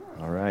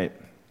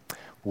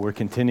We're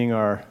continuing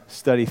our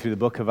study through the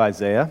book of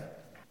Isaiah.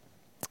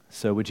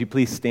 So would you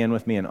please stand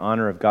with me in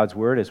honor of God's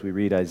word as we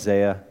read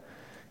Isaiah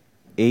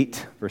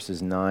 8,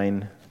 verses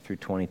 9 through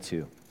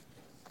 22.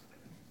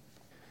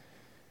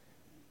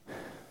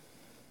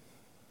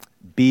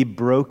 Be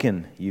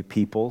broken, you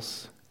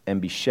peoples, and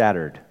be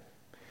shattered.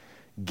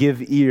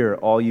 Give ear,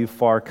 all you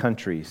far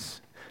countries.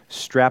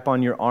 Strap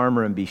on your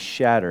armor and be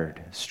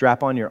shattered.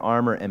 Strap on your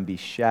armor and be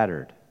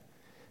shattered.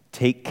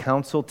 Take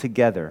counsel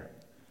together,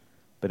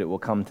 but it will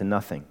come to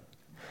nothing.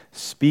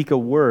 Speak a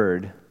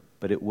word,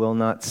 but it will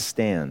not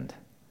stand,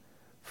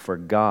 for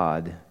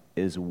God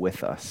is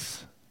with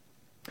us.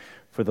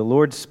 For the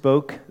Lord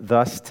spoke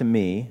thus to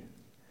me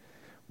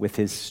with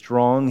his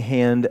strong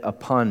hand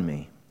upon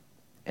me,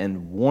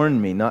 and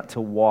warned me not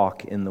to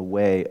walk in the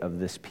way of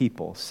this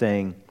people,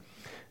 saying,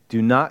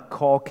 do not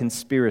call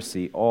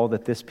conspiracy all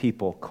that this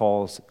people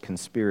calls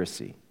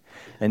conspiracy,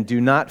 and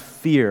do not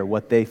fear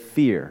what they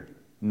fear,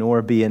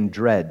 nor be in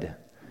dread.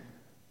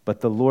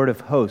 But the Lord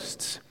of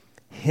hosts,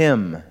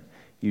 him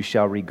you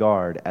shall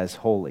regard as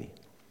holy.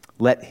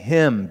 Let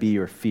him be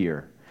your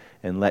fear,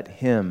 and let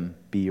him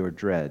be your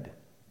dread.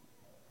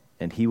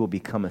 And he will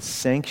become a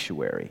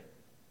sanctuary,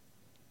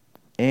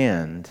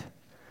 and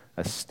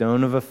a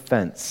stone of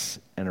offense,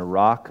 and a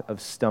rock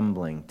of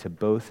stumbling to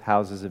both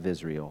houses of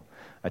Israel,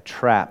 a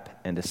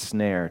trap and a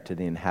snare to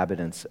the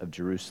inhabitants of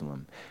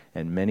Jerusalem.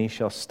 And many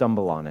shall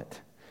stumble on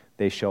it.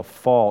 They shall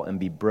fall and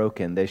be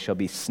broken. They shall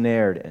be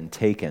snared and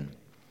taken.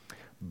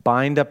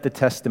 Bind up the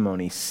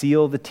testimony,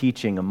 seal the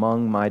teaching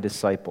among my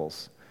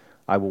disciples.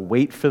 I will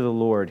wait for the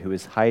Lord who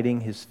is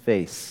hiding his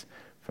face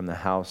from the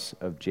house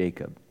of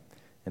Jacob,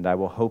 and I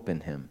will hope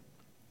in him.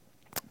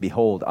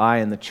 Behold, I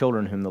and the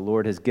children whom the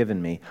Lord has given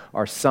me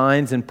are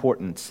signs and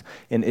portents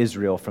in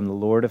Israel from the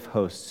Lord of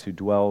hosts who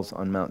dwells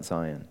on Mount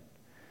Zion.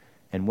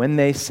 And when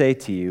they say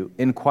to you,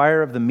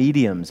 inquire of the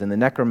mediums and the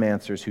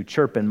necromancers who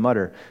chirp and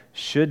mutter,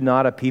 should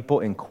not a people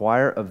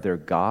inquire of their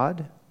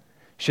God?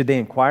 Should they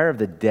inquire of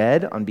the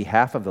dead on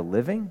behalf of the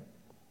living?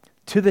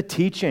 To the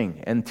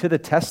teaching and to the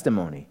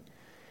testimony.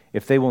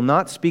 If they will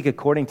not speak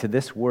according to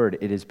this word,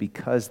 it is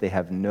because they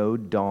have no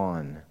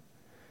dawn.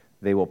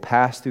 They will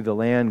pass through the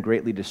land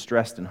greatly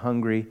distressed and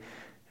hungry,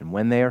 and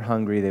when they are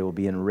hungry, they will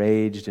be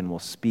enraged and will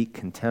speak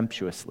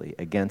contemptuously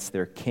against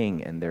their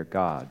king and their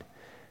God,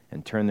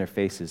 and turn their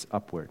faces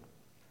upward.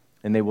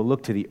 And they will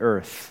look to the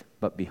earth,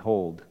 but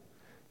behold,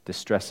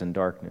 distress and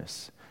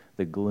darkness,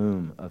 the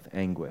gloom of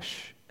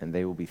anguish, and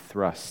they will be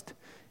thrust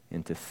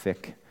into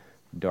thick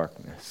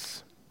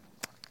darkness.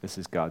 This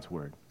is God's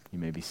word. You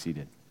may be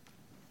seated.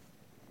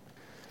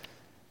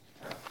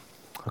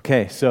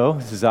 Okay, so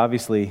this is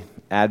obviously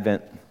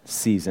Advent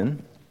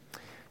season,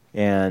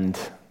 and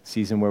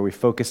season where we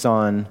focus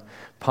on,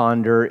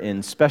 ponder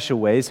in special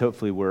ways.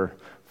 Hopefully we're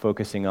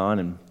focusing on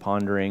and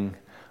pondering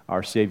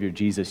our Savior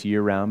Jesus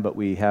year-round, but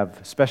we have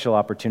special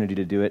opportunity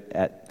to do it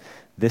at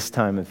this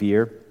time of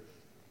year.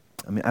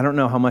 I mean, I don't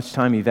know how much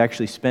time you've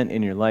actually spent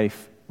in your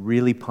life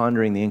really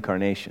pondering the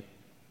incarnation.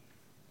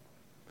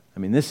 I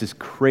mean, this is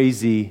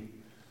crazy,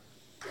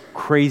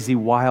 crazy,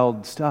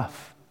 wild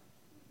stuff.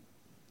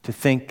 To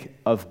think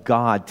of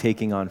God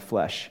taking on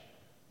flesh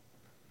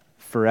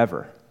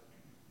forever.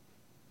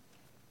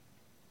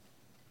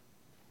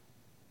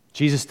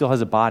 Jesus still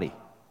has a body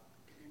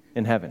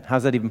in heaven.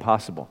 How's that even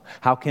possible?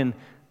 How can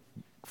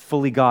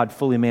fully God,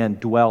 fully man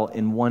dwell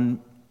in one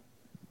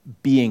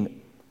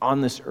being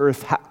on this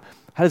earth?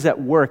 How does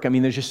that work? I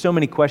mean, there's just so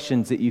many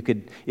questions that you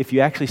could, if you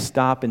actually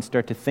stop and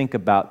start to think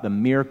about the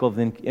miracle of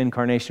the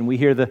incarnation. We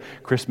hear the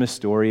Christmas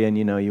story and,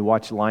 you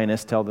watch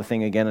Linus tell the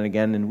thing again and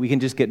again, and we can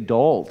just get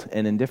dulled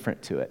and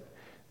indifferent to it.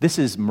 This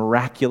is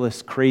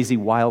miraculous, crazy,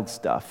 wild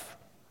stuff.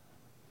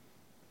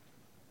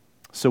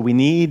 So we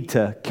need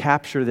to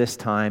capture this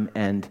time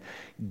and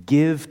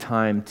give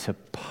time to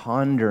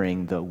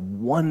pondering the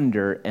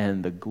wonder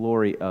and the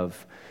glory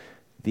of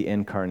the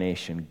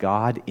incarnation.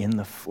 God in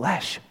the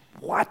flesh.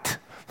 What?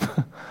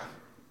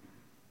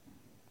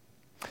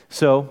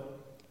 So,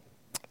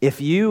 if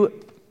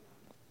you,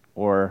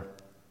 or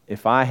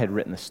if I had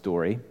written the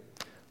story,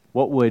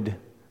 what would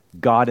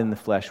God in the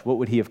flesh, what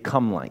would he have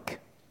come like?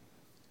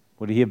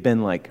 Would he have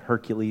been like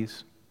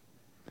Hercules?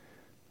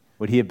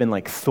 Would he have been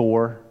like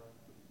Thor?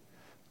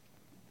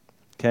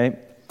 Okay,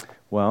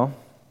 well,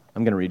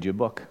 I'm going to read you a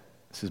book.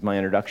 This is my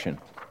introduction.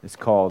 It's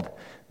called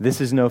This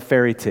Is No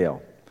Fairy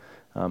Tale.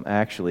 I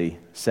actually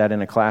sat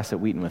in a class at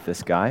Wheaton with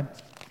this guy.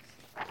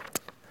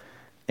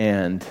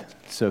 And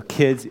so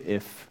kids,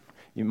 if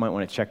you might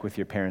want to check with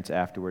your parents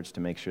afterwards to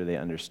make sure they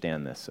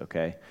understand this,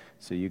 okay?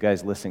 So you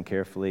guys listen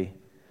carefully,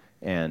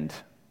 and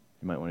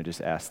you might want to just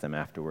ask them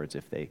afterwards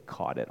if they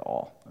caught it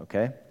all,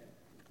 okay?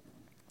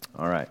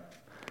 All right.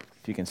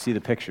 If you can see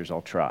the pictures,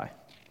 I'll try.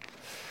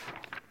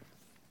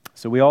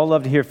 So we all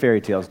love to hear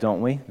fairy tales, don't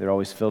we? They're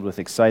always filled with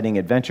exciting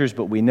adventures,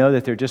 but we know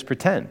that they're just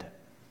pretend.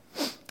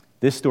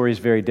 This story is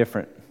very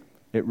different.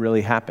 It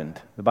really happened.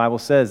 The Bible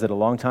says that a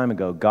long time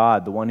ago,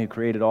 God, the one who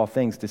created all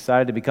things,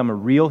 decided to become a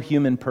real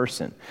human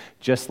person,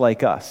 just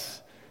like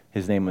us.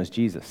 His name was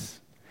Jesus.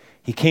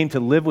 He came to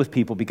live with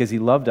people because he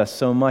loved us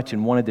so much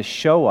and wanted to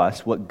show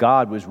us what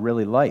God was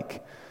really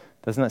like.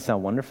 Doesn't that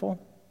sound wonderful?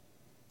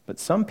 But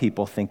some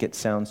people think it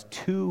sounds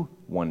too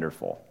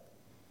wonderful.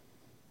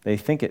 They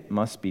think it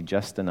must be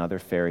just another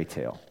fairy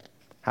tale.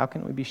 How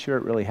can we be sure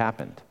it really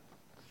happened?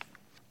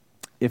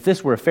 If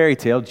this were a fairy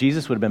tale,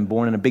 Jesus would have been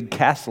born in a big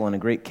castle in a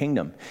great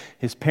kingdom.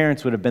 His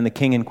parents would have been the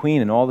king and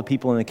queen, and all the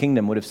people in the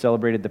kingdom would have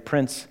celebrated the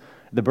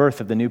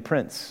birth of the new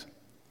prince.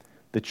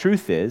 The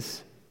truth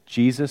is,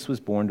 Jesus was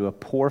born to a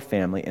poor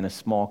family in a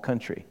small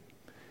country.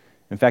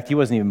 In fact, he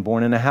wasn't even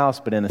born in a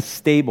house, but in a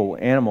stable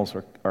where animals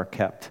are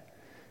kept.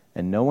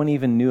 And no one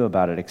even knew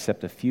about it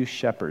except a few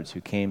shepherds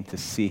who came to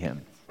see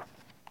him.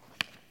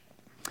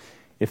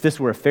 If this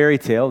were a fairy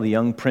tale, the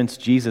young prince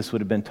Jesus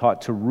would have been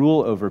taught to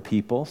rule over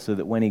people so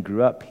that when he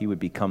grew up, he would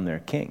become their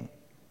king.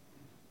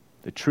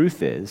 The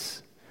truth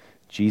is,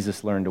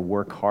 Jesus learned to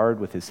work hard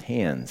with his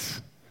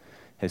hands.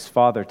 His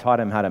father taught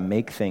him how to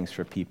make things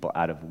for people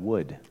out of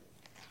wood.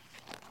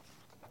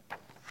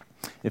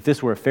 If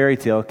this were a fairy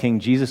tale, King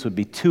Jesus would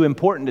be too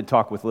important to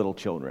talk with little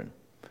children.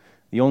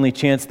 The only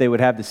chance they would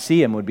have to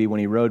see him would be when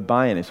he rode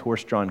by in his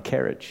horse-drawn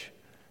carriage.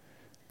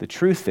 The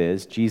truth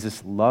is,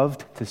 Jesus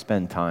loved to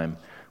spend time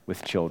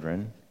with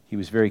children. He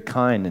was very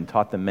kind and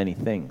taught them many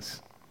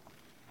things.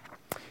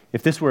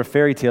 If this were a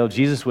fairy tale,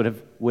 Jesus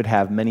would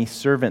have many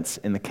servants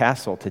in the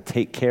castle to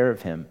take care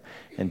of him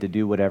and to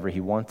do whatever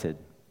he wanted.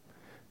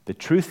 The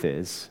truth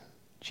is,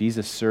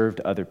 Jesus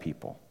served other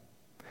people.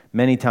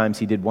 Many times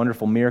he did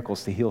wonderful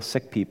miracles to heal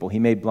sick people. He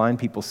made blind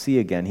people see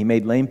again. He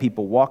made lame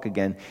people walk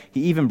again.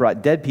 He even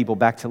brought dead people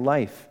back to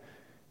life.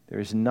 There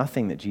is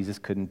nothing that Jesus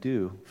couldn't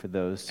do for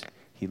those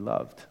he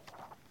loved.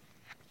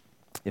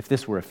 If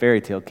this were a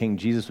fairy tale, King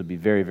Jesus would be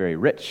very, very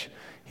rich.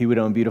 He would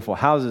own beautiful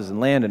houses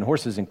and land and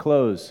horses and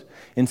clothes.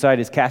 Inside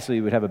his castle,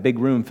 he would have a big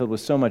room filled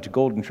with so much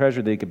gold and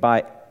treasure that he could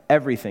buy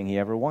everything he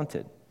ever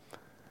wanted.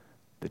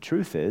 The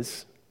truth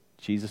is,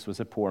 Jesus was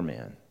a poor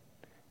man.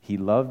 He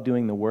loved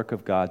doing the work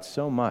of God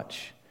so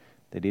much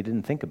that he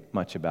didn't think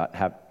much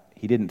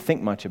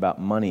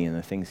about money and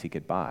the things he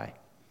could buy.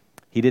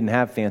 He didn't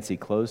have fancy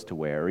clothes to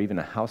wear or even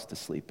a house to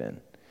sleep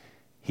in.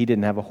 He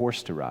didn't have a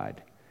horse to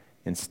ride.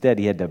 Instead,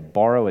 he had to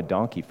borrow a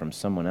donkey from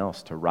someone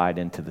else to ride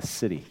into the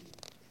city.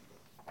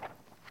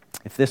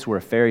 If this were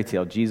a fairy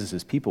tale,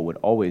 Jesus' people would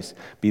always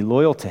be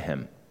loyal to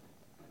him.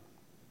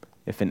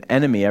 If an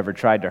enemy ever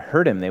tried to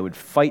hurt him, they would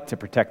fight to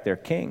protect their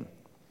king.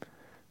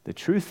 The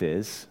truth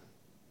is,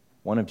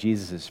 one of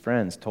Jesus'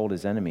 friends told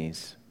his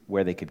enemies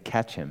where they could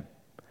catch him.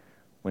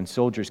 When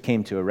soldiers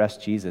came to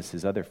arrest Jesus,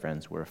 his other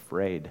friends were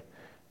afraid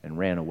and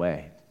ran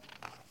away.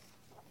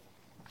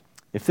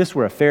 If this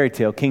were a fairy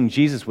tale, King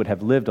Jesus would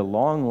have lived a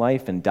long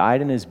life and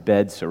died in his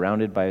bed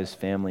surrounded by his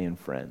family and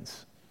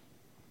friends.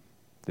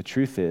 The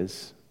truth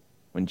is,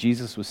 when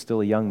Jesus was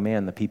still a young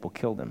man, the people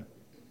killed him.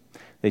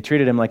 They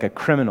treated him like a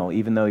criminal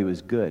even though he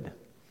was good.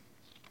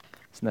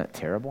 Isn't that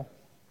terrible?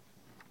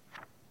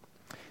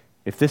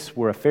 If this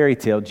were a fairy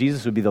tale,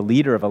 Jesus would be the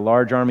leader of a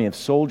large army of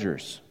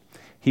soldiers.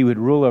 He would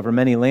rule over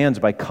many lands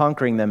by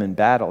conquering them in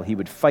battle. He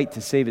would fight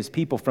to save his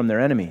people from their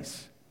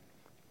enemies.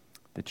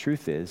 The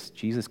truth is,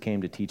 Jesus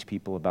came to teach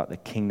people about the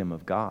kingdom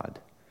of God.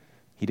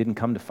 He didn't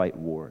come to fight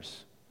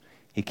wars.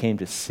 He came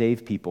to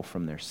save people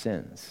from their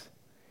sins.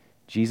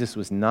 Jesus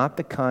was not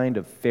the kind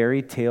of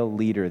fairy tale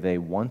leader they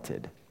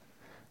wanted,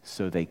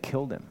 so they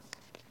killed him.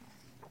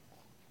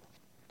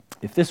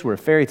 If this were a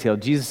fairy tale,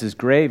 Jesus'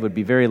 grave would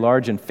be very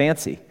large and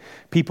fancy.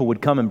 People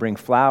would come and bring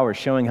flowers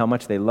showing how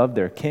much they loved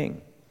their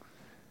king.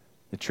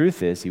 The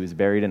truth is, he was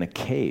buried in a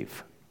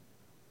cave.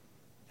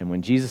 And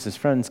when Jesus'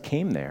 friends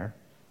came there,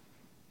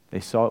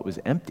 they saw it was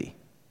empty.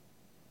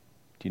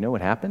 Do you know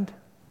what happened?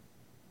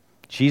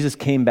 Jesus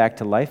came back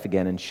to life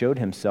again and showed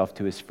himself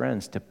to his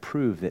friends to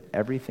prove that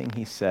everything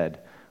he said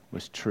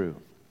was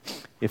true.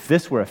 If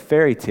this were a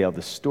fairy tale,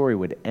 the story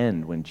would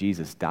end when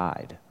Jesus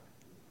died.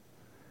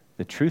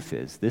 The truth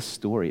is, this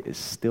story is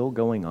still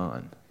going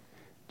on.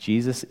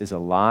 Jesus is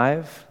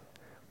alive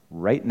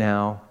right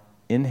now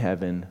in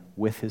heaven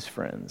with his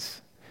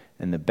friends.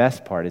 And the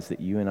best part is that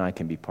you and I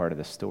can be part of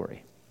the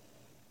story.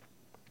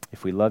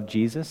 If we love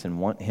Jesus and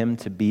want him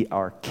to be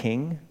our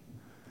king,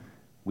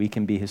 we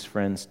can be his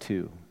friends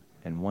too,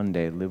 and one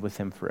day live with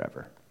him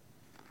forever.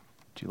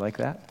 Do you like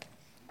that?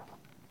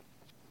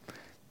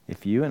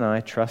 If you and I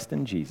trust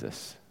in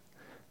Jesus,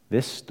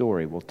 this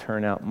story will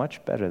turn out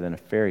much better than a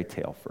fairy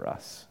tale for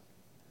us.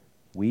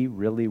 We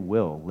really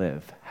will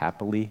live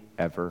happily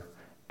ever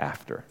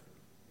after.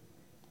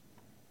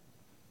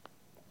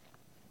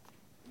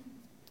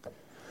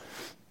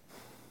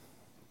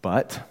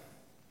 But,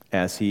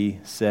 as he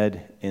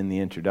said in the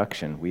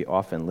introduction, we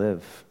often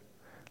live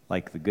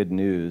like the good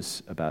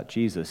news about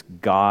Jesus,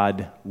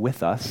 God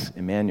with us,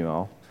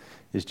 Emmanuel,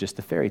 is just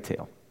a fairy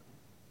tale.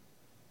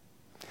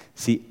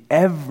 See,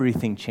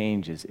 everything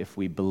changes if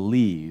we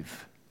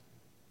believe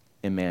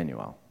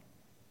Emmanuel,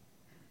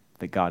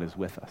 that God is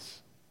with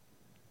us.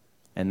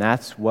 And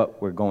that's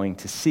what we're going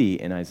to see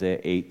in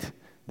Isaiah 8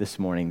 this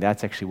morning.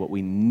 That's actually what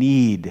we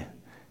need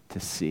to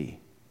see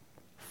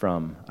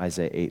from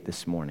Isaiah 8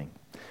 this morning.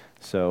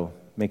 So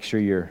make sure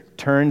you're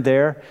turned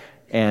there,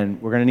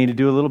 and we're going to need to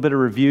do a little bit of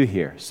review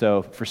here.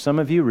 So for some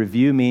of you,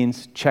 review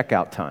means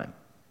checkout time.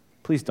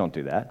 Please don't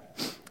do that,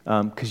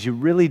 because you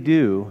really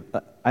do.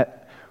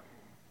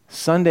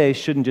 Sunday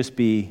shouldn't just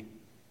be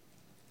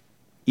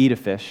eat a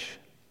fish,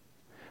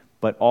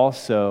 but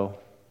also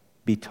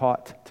be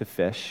taught to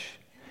fish.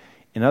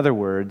 In other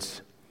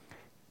words,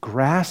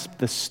 grasp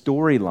the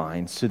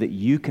storyline so that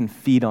you can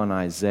feed on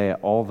Isaiah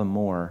all the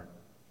more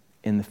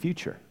in the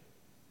future.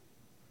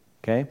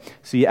 Okay?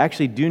 So you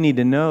actually do need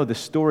to know the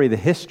story, the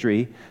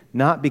history,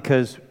 not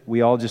because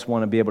we all just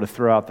want to be able to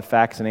throw out the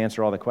facts and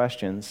answer all the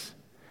questions,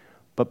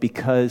 but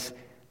because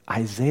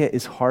Isaiah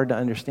is hard to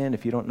understand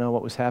if you don't know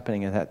what was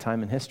happening at that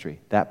time in history,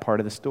 that part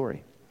of the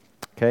story.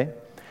 Okay?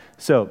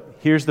 So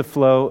here's the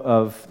flow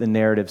of the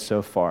narrative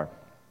so far.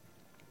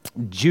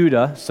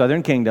 Judah,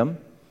 southern kingdom,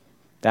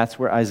 that's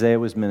where Isaiah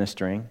was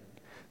ministering.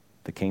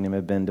 The kingdom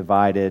had been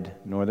divided.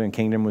 Northern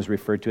kingdom was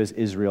referred to as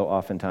Israel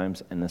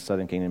oftentimes, and the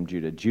southern kingdom,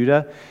 Judah.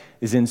 Judah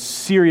is in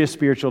serious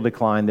spiritual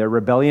decline. Their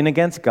rebellion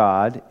against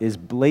God is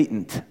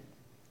blatant.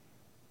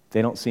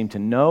 They don't seem to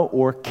know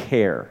or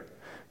care.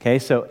 Okay,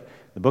 so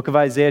the book of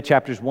Isaiah,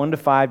 chapters 1 to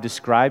 5,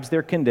 describes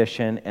their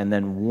condition and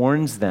then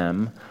warns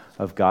them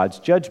of God's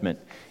judgment.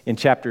 In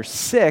chapter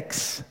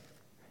 6,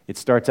 it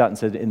starts out and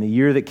says, in the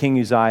year that King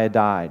Uzziah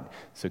died.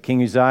 So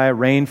King Uzziah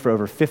reigned for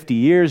over 50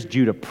 years.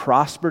 Judah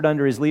prospered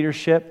under his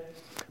leadership.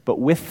 But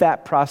with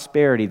that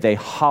prosperity, they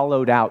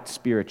hollowed out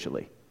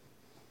spiritually.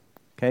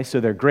 Okay,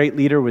 so their great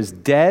leader was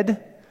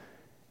dead,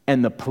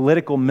 and the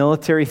political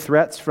military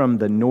threats from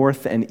the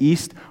north and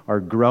east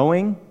are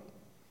growing.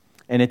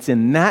 And it's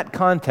in that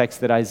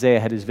context that Isaiah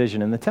had his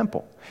vision in the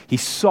temple. He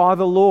saw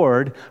the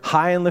Lord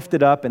high and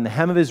lifted up, and the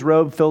hem of his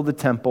robe filled the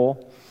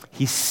temple.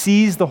 He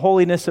sees the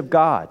holiness of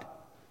God,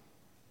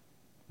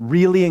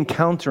 really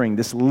encountering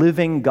this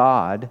living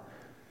God,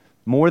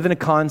 more than a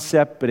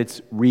concept, but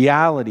it's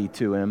reality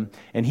to him,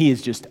 and he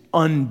is just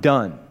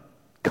undone,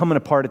 coming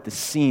apart at the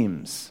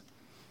seams.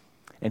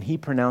 And he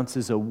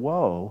pronounces a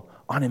woe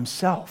on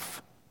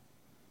himself.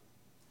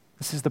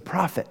 This is the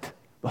prophet,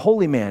 the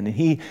holy man, and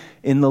he,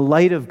 in the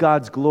light of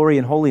God's glory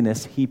and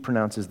holiness, he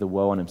pronounces the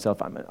woe on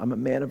himself. I'm a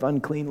man of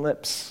unclean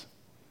lips.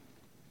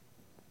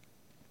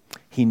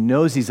 He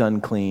knows he's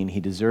unclean. He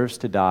deserves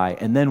to die.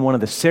 And then one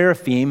of the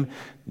seraphim,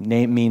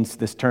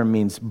 this term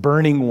means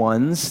burning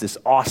ones, this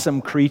awesome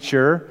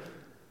creature,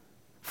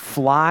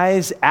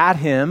 flies at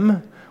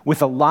him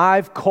with a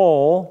live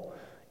coal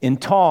in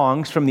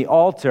tongs from the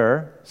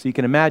altar. So you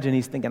can imagine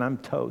he's thinking, I'm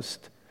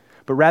toast.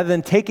 But rather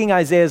than taking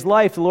Isaiah's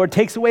life, the Lord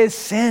takes away his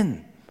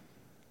sin.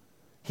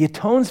 He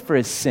atones for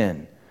his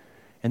sin.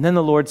 And then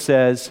the Lord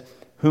says,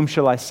 whom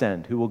shall I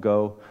send? Who will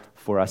go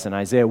for us? And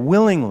Isaiah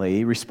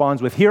willingly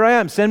responds with, here I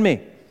am, send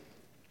me.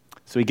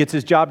 So he gets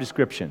his job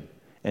description,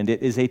 and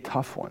it is a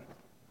tough one.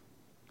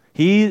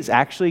 He's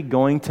actually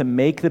going to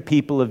make the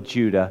people of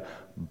Judah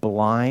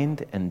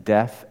blind and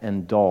deaf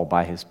and dull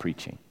by his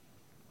preaching.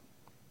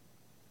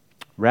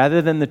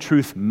 Rather than the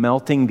truth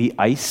melting the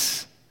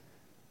ice,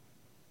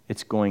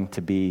 it's going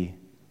to be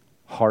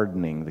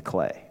hardening the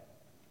clay.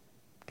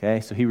 Okay,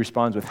 so he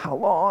responds with, how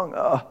long?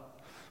 And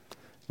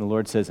the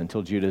Lord says,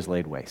 until Judah is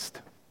laid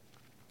waste.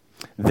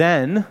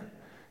 Then,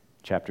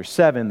 chapter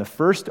 7, the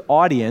first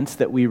audience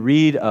that we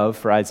read of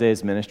for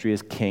Isaiah's ministry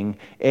is King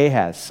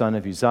Ahaz, son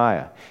of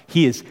Uzziah.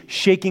 He is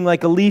shaking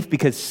like a leaf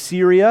because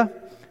Syria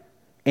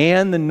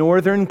and the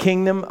northern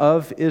kingdom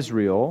of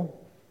Israel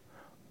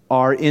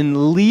are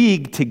in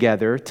league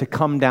together to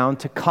come down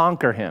to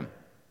conquer him.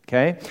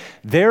 Okay?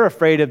 They're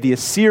afraid of the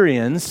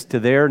Assyrians to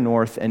their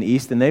north and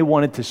east, and they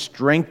wanted to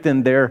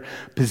strengthen their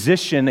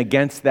position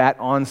against that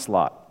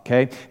onslaught.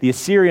 Okay? The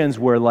Assyrians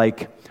were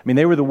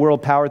they were the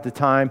world power at the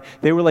time.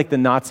 They were like the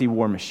Nazi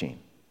war machine.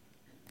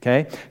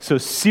 Okay? So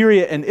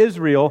Syria and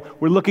Israel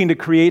were looking to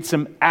create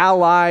some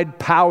allied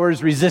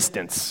powers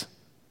resistance.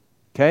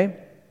 Okay?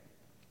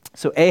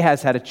 So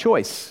Ahaz had a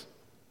choice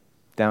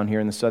down here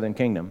in the southern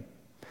kingdom.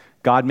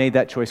 God made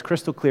that choice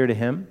crystal clear to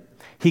him.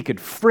 He could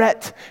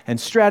fret and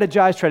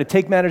strategize, try to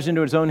take matters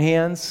into his own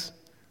hands,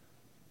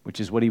 which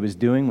is what he was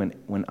doing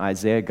when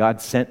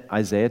God sent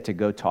Isaiah to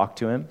go talk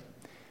to him.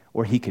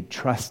 Or he could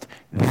trust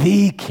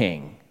the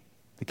king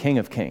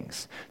of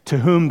kings, to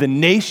whom the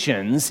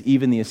nations,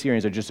 even the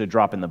Assyrians, are just a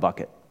drop in the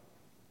bucket.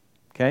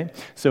 Okay?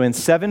 So in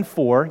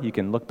 7:4, you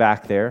can look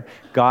back there,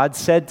 God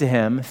said to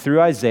him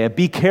through Isaiah,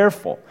 be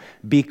careful,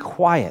 be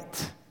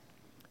quiet,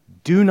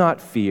 do not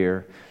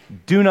fear,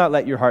 do not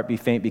let your heart be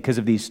faint because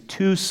of these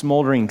two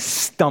smoldering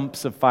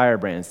stumps of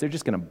firebrands. They're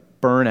just going to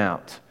burn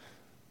out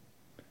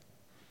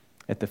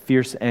at the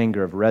fierce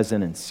anger of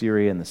Rezin and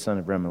Syria and the son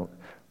of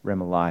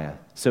Remaliah.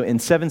 So in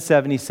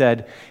 7:7 he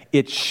said,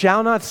 it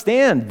shall not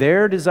stand.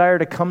 Their desire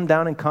to come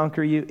down and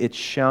conquer you, it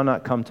shall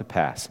not come to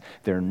pass.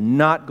 They're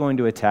not going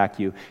to attack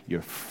you.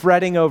 You're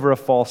fretting over a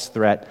false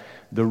threat.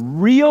 The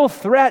real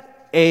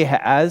threat,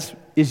 Ahaz,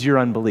 is your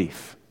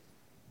unbelief.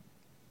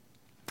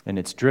 And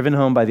it's driven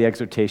home by the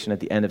exhortation at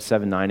the end of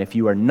 7:9. If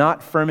you are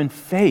not firm in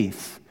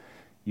faith,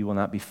 you will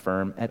not be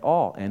firm at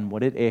all. And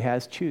what did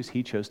Ahaz choose?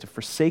 He chose to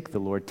forsake the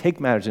Lord, take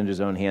matters into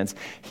his own hands.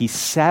 He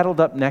saddled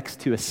up next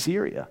to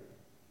Assyria.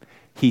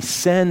 He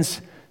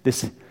sends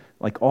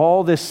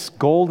all this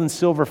gold and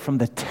silver from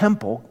the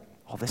temple,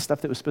 all this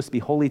stuff that was supposed to be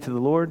holy to the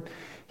Lord.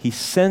 He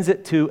sends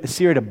it to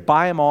Assyria to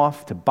buy him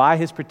off, to buy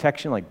his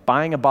protection, like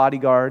buying a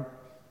bodyguard.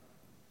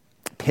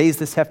 Pays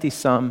this hefty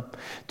sum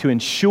to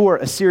ensure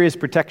Assyria's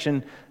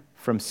protection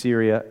from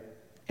Syria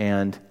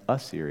and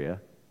Assyria.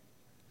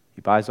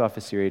 He buys off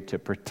Assyria to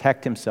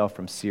protect himself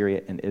from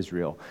Syria and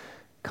Israel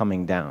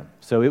coming down.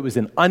 So it was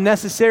an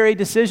unnecessary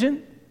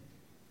decision.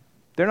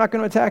 They're not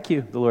going to attack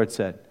you, the Lord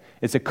said.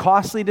 It's a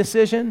costly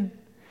decision,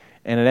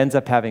 and it ends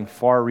up having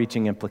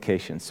far-reaching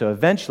implications. So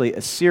eventually,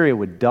 Assyria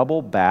would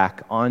double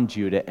back on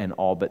Judah and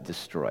all but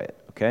destroy it,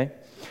 okay?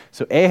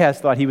 So Ahaz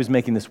thought he was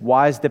making this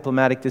wise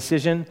diplomatic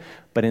decision,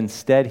 but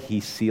instead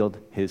he sealed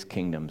his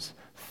kingdom's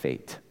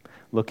fate.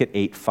 Look at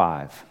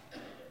 8:5.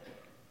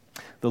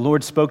 The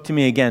Lord spoke to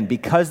me again,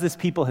 because this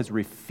people has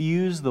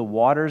refused the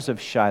waters of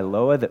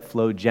Shiloah that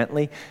flow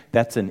gently.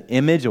 That's an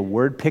image, a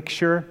word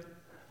picture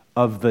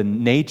of the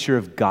nature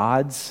of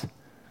God's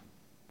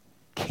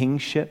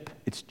kingship.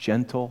 It's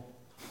gentle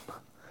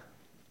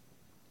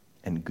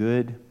and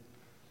good.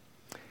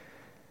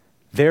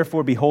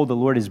 Therefore, behold, the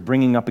Lord is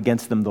bringing up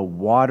against them the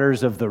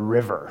waters of the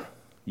river,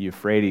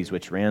 Euphrates,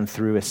 which ran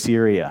through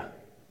Assyria,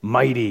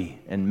 mighty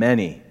and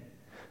many.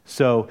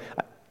 So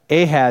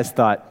Ahaz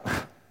thought,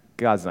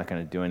 God's not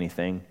going to do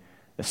anything.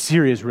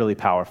 Assyria is really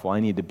powerful. I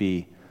need to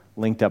be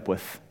linked up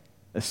with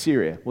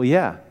Assyria. Well,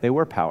 yeah, they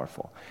were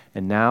powerful.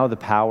 And now the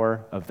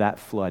power of that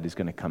flood is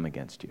going to come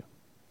against you.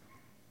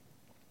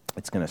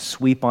 It's going to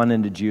sweep on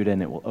into Judah,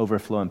 and it will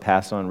overflow and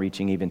pass on,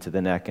 reaching even to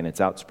the neck, and its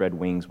outspread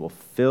wings will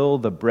fill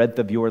the breadth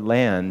of your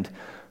land,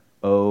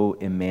 O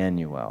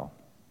Emmanuel.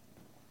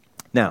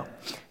 Now,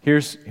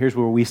 here's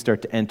where we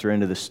start to enter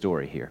into the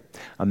story here.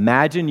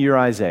 Imagine you're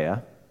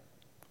Isaiah,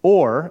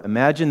 or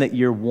imagine that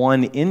you're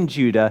one in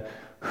Judah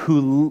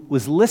who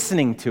was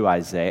listening to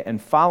Isaiah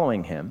and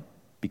following him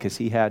because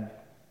he had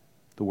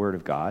the word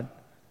of God,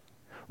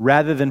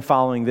 rather than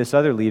following this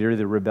other leader,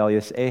 the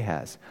rebellious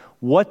Ahaz.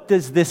 What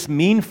does this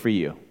mean for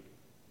you?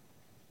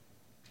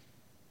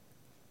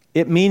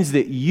 It means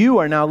that you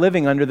are now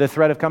living under the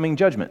threat of coming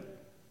judgment,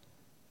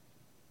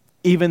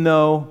 even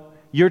though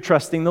you're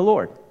trusting the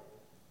Lord.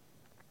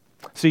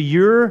 So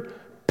you're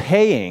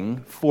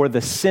paying for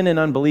the sin and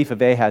unbelief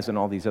of Ahaz and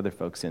all these other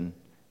folks in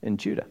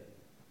Judah.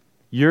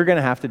 You're going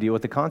to have to deal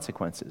with the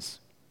consequences,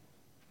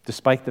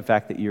 despite the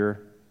fact that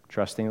you're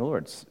trusting the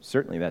Lord.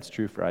 Certainly that's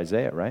true for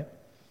Isaiah, right?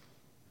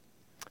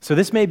 So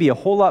this may be a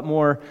whole lot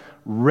more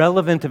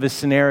relevant of a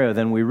scenario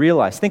than we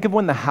realize. Think of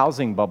when the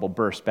housing bubble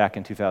burst back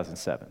in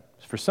 2007.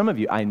 For some of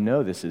you, I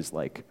know this is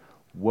like,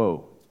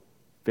 whoa,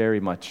 very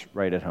much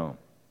right at home,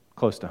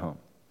 close to home.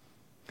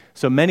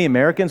 So many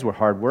Americans were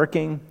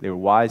hardworking, they were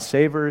wise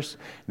savers,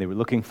 they were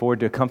looking forward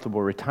to a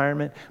comfortable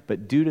retirement,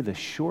 but due to the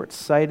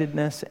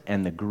short-sightedness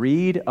and the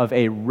greed of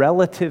a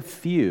relative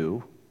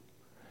few,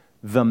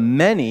 the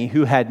many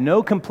who had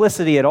no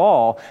complicity at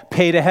all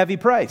paid a heavy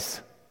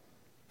price.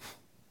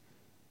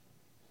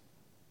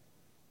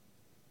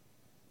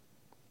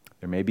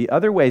 There may be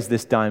other ways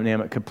this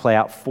dynamic could play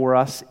out for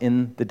us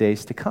in the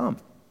days to come.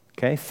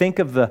 Okay? Think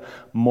of the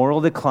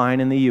moral decline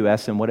in the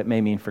U.S. and what it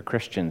may mean for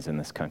Christians in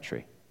this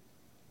country.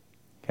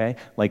 Okay?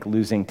 Like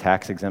losing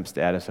tax-exempt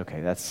status. Okay,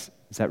 is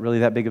that really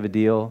that big of a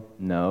deal?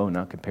 No,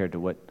 not compared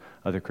to what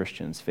other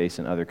Christians face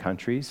in other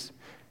countries.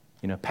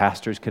 You know,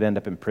 pastors could end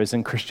up in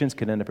prison. Christians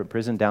could end up in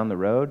prison down the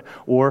road.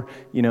 Or,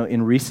 you know,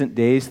 in recent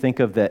days, think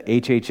of the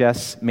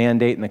HHS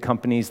mandate and the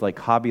companies like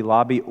Hobby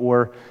Lobby,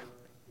 or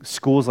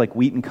schools like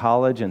Wheaton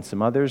College and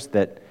some others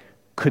that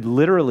could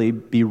literally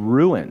be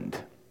ruined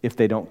if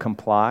they don't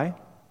comply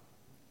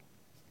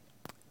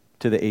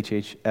to the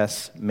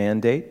HHS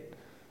mandate,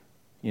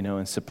 you know,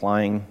 and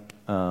supplying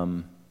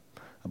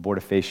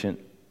abortifacient,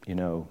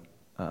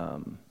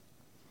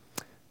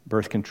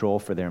 birth control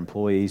for their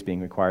employees,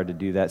 being required to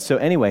do that. So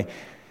anyway,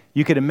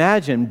 you could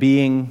imagine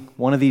being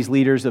one of these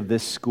leaders of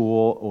this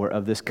school or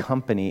of this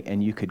company,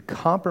 and you could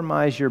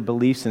compromise your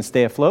beliefs and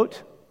stay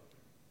afloat,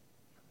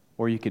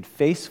 or you could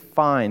face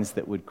fines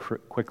that would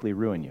quickly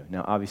ruin you.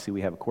 Now, obviously,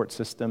 we have a court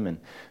system, and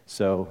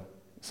so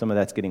some of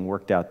that's getting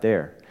worked out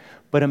there.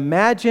 But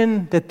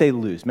imagine that they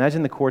lose.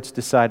 Imagine the courts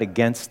decide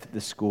against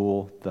the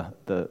school,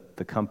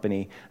 the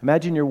company.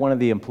 Imagine you're one of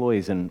the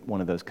employees in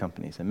one of those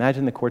companies.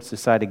 Imagine the courts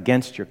decide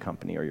against your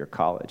company or your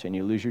college, and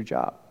you lose your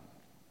job.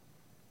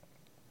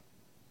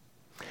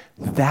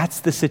 That's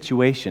the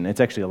situation.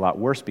 It's actually a lot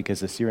worse because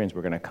the Syrians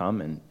were going to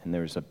come, and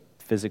there's a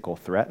physical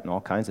threat and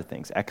all kinds of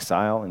things.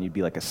 Exile, and you'd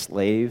be like a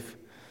slave.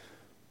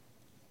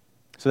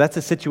 So that's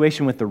a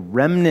situation with the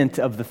remnant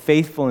of the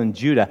faithful in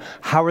Judah.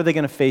 How are they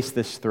going to face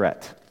this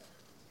threat?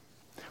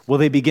 Will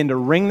they begin to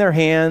wring their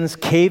hands,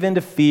 cave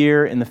into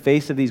fear in the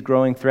face of these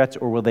growing threats,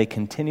 or will they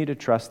continue to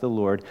trust the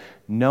Lord,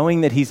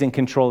 knowing that He's in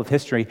control of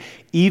history,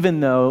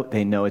 even though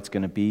they know it's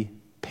going to be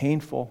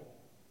painful?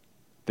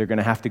 They're going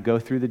to have to go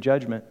through the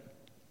judgment.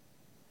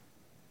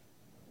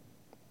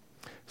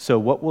 So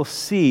what we'll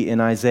see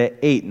in Isaiah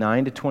 8,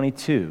 9 to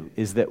 22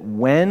 is that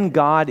when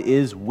God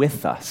is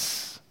with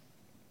us,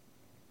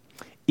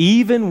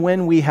 even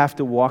when we have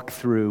to walk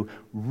through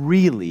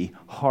really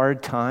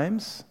hard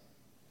times,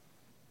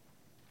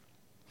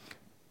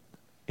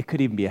 it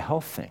could even be a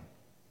health thing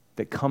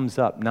that comes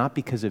up not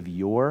because of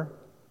your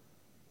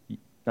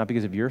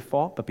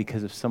fault, but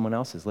because of someone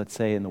else's. Let's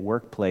say in the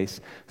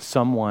workplace,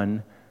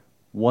 someone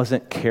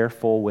wasn't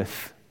careful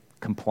with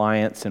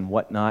compliance and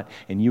whatnot,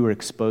 and you were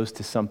exposed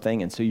to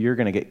something, and so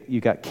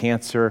you got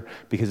cancer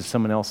because of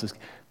someone else's.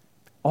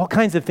 All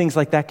kinds of things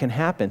like that can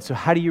happen. So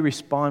how do you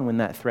respond when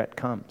that threat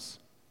comes?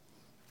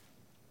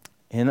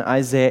 In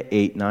Isaiah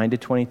 8, 9 to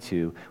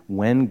 22,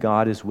 when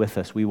God is with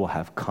us, we will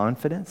have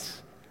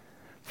confidence,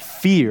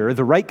 fear,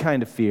 the right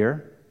kind of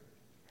fear,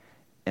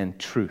 and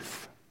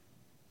truth,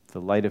 the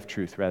light of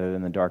truth rather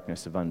than the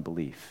darkness of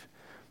unbelief.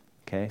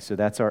 Okay, so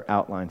that's our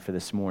outline for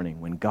this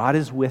morning. When God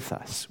is with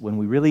us, when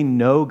we really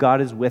know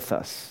God is with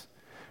us,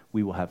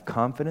 we will have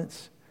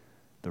confidence,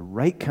 the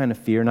right kind of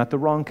fear, not the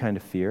wrong kind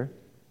of fear,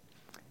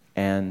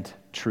 and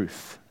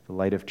truth, the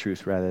light of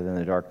truth rather than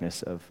the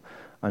darkness of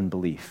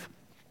unbelief.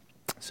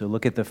 So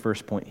look at the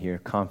first point here,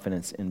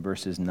 confidence in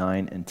verses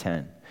 9 and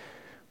 10.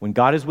 When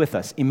God is with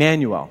us,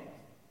 Emmanuel,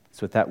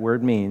 that's what that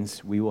word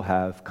means, we will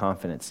have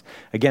confidence.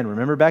 Again,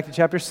 remember back to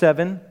chapter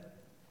 7,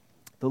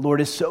 the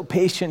Lord is so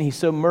patient, he's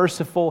so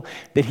merciful,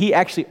 that he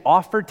actually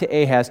offered to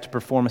Ahaz to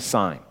perform a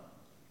sign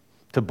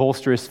to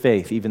bolster his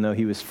faith, even though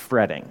he was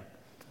fretting.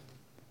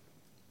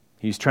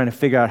 He was trying to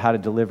figure out how to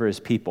deliver his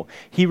people.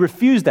 He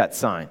refused that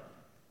sign.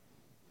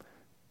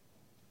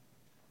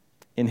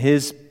 In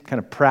his kind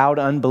of proud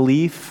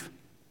unbelief,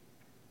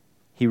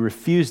 he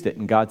refused it,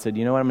 and God said,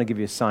 you know what, I'm going to give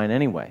you a sign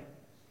anyway.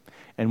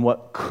 And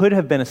what could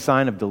have been a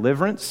sign of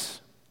deliverance,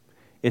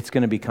 it's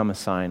going to become a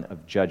sign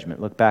of judgment.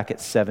 Look back at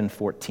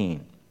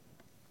 7:14.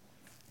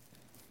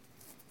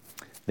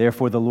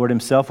 Therefore, the Lord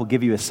himself will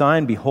give you a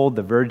sign. Behold,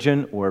 the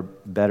virgin, or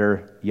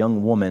better,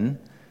 young woman,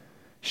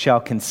 shall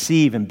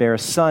conceive and bear a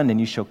son, and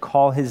you shall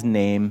call his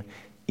name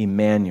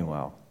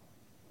Emmanuel.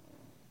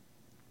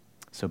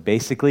 So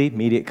basically,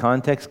 immediate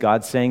context,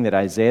 God's saying that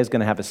Isaiah is going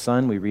to have a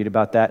son. We read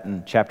about that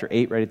in chapter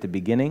 8 right at the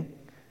beginning.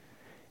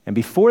 And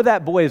before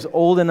that boy is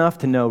old enough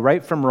to know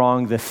right from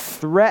wrong, the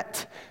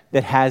threat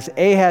that has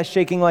Ahaz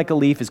shaking like a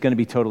leaf is going to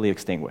be totally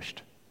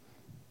extinguished.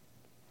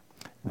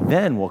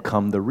 Then will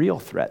come the real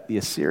threat. The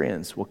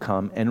Assyrians will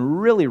come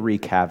and really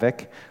wreak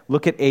havoc.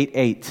 Look at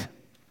 8:8.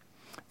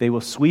 They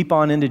will sweep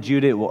on into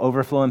Judah. It will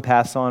overflow and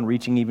pass on,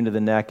 reaching even to the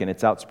neck, and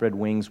its outspread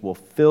wings will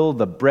fill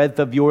the breadth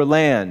of your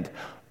land,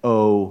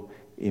 O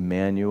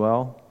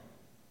Emmanuel.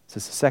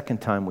 This is the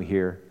second time we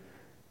hear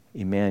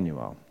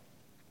Emmanuel.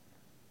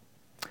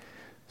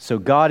 So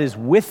God is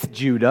with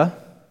Judah,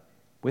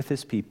 with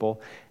his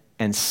people,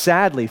 and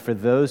sadly for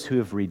those who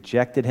have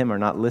rejected him or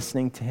not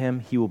listening to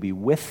him, he will be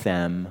with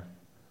them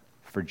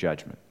for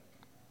judgment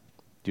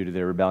due to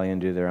their rebellion,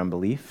 due to their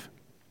unbelief.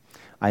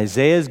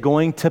 Isaiah is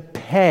going to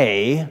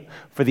pay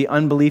for the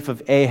unbelief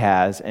of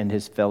Ahaz and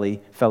his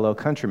fellow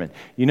countrymen.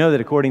 You know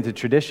that according to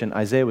tradition,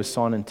 Isaiah was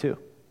sawn in two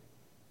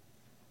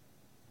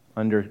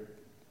under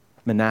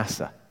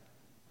Manasseh,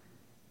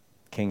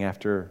 king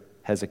after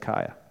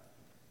Hezekiah.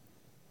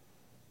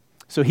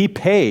 So he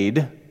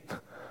paid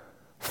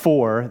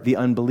for the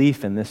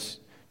unbelief in this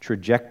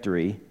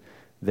trajectory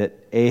that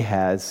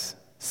Ahaz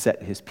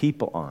set his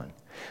people on.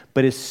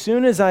 But as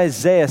soon as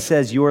Isaiah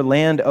says, your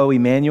land, O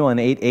Emmanuel, in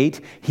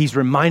 8:8, he's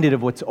reminded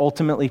of what's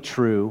ultimately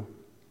true.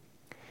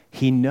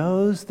 He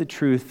knows the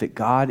truth that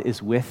God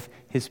is with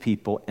his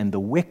people and the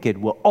wicked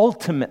will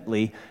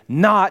ultimately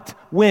not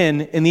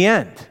win in the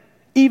end,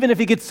 even if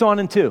he gets sawn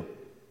in two.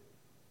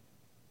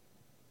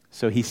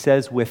 So he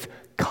says with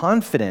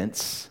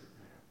confidence,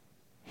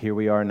 here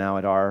we are now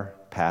at our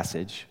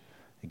passage.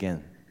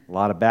 Again, a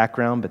lot of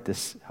background, but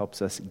this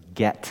helps us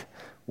get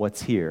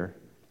what's here.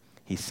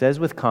 He says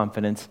with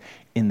confidence,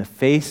 in the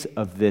face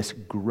of this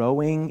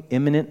growing,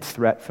 imminent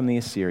threat from the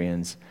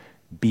Assyrians,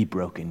 be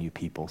broken, you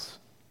peoples,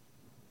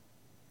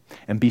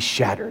 and be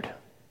shattered.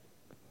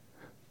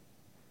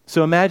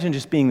 So imagine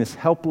just being this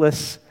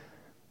helpless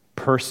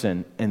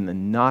person, and the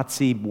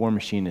Nazi war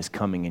machine is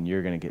coming, and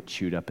you're going to get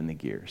chewed up in the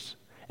gears,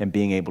 and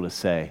being able to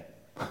say,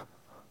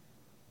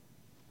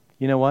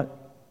 you know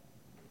what?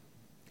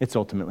 It's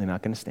ultimately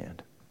not going to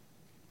stand.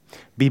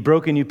 Be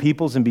broken, you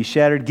peoples, and be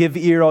shattered. Give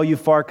ear, all you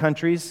far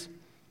countries.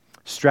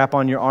 Strap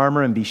on your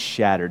armor and be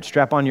shattered.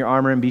 Strap on your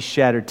armor and be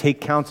shattered.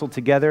 Take counsel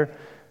together,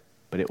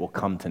 but it will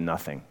come to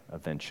nothing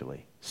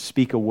eventually.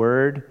 Speak a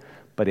word,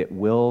 but it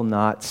will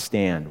not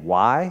stand.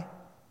 Why?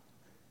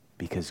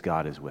 Because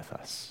God is with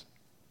us.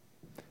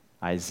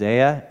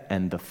 Isaiah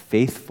and the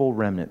faithful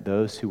remnant,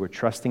 those who were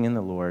trusting in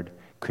the Lord,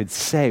 could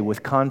say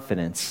with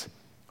confidence,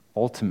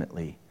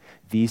 ultimately,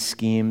 these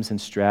schemes and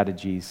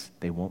strategies,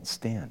 they won't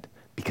stand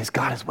because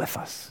God is with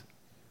us.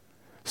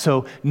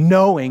 So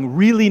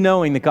really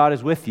knowing that God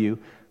is with you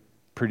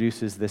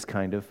produces this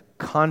kind of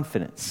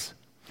confidence.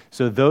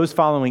 So those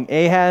following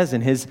Ahaz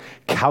and his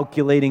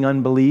calculating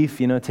unbelief,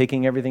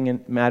 taking everything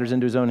in matters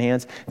into his own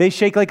hands, they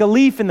shake like a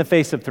leaf in the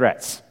face of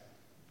threats.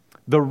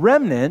 The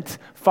remnant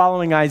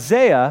following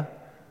Isaiah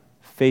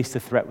face the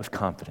threat with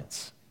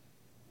confidence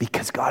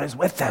because God is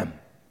with them.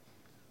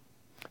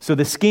 So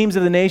the schemes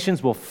of the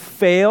nations will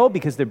fail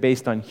because they're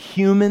based on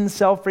human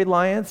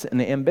self-reliance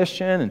and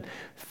ambition and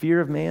fear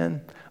of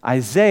man.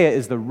 Isaiah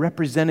is the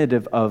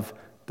representative of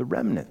the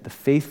remnant, the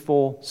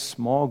faithful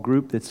small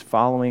group that's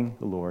following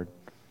the Lord.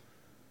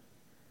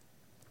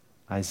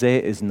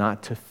 Isaiah is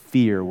not to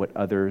fear what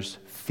others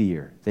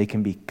fear. They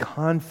can be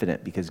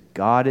confident because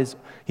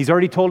he's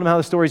already told them how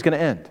the story's going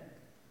to end.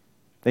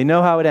 They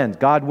know how it ends.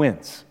 God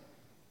wins.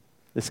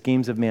 The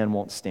schemes of man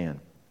won't stand.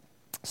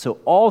 So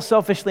all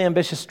selfishly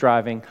ambitious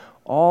striving,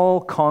 all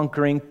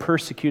conquering,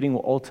 persecuting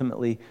will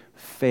ultimately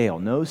fail.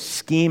 No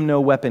scheme, no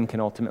weapon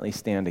can ultimately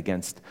stand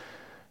against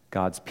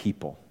God's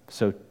people.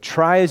 So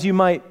try as you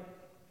might,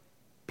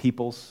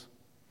 peoples,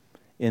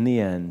 in the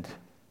end,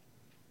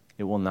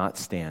 it will not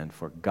stand,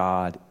 for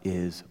God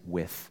is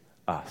with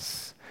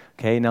us.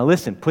 Okay, now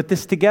listen, put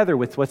this together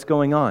with what's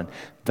going on.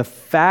 The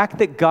fact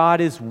that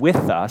God is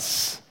with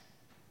us,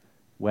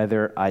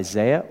 whether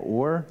Isaiah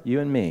or you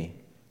and me,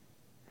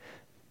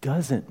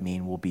 doesn't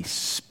mean we'll be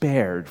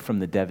spared from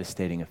the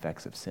devastating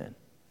effects of sin.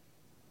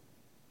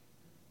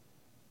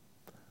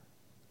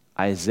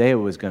 Isaiah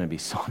was going to be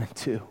sawn in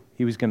two.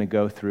 He was going to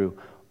go through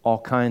all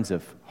kinds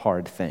of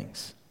hard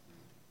things.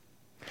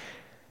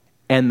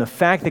 And the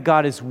fact that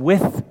God is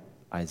with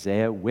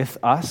Isaiah, with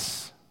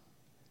us,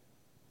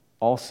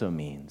 also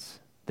means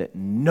that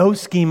no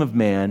scheme of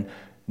man,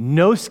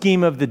 no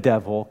scheme of the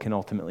devil can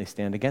ultimately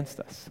stand against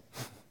us.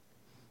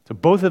 So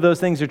both of those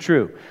things are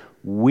true.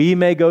 We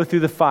may go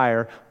through the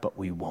fire, but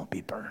we won't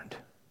be burned.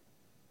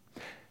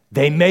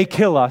 They may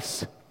kill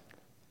us,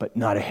 but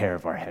not a hair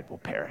of our head will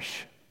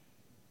perish.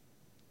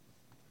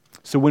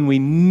 So when we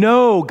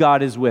know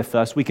God is with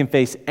us, we can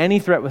face any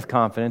threat with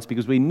confidence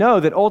because we know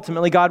that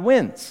ultimately God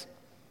wins.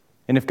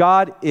 And if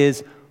God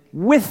is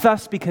with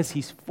us because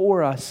he's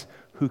for us,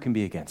 who can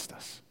be against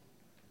us?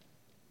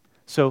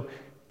 So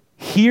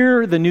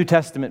hear the New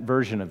Testament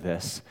version of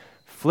this.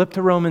 Flip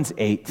to Romans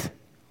 8.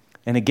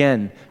 And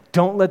again,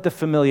 don't let the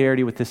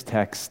familiarity with this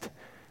text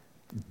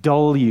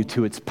dull you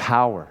to its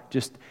power.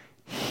 Just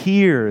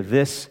hear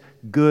this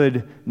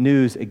good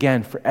news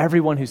again for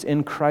everyone who's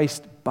in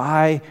Christ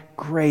by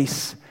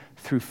grace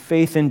through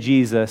faith in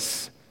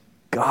Jesus.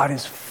 God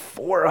is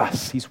for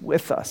us. He's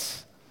with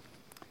us.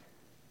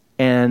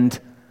 And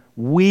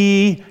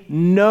we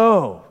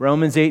know,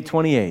 Romans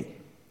 8:28,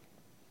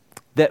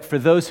 that for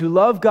those who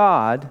love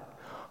God,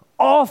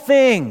 all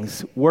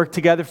things work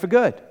together for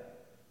good,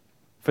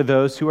 for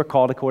those who are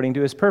called according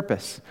to his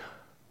purpose.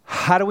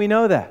 How do we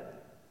know that?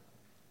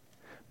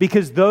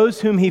 Because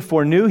those whom he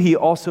foreknew, he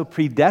also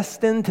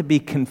predestined to be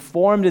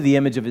conformed to the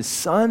image of his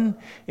Son,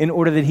 in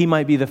order that he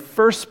might be the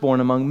firstborn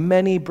among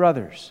many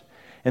brothers.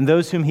 And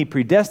those whom he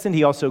predestined,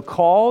 he also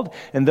called.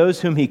 And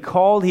those whom he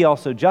called, he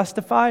also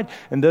justified.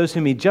 And those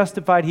whom he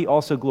justified, he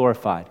also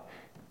glorified.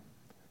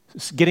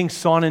 Getting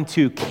sawn in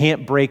two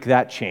can't break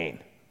that chain.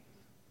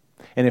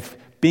 And if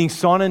being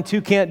sawn in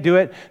two can't do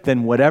it,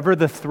 then whatever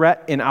the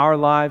threat in our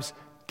lives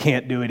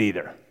can't do it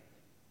either.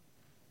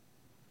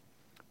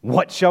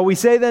 What shall we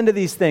say then to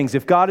these things?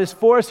 If God is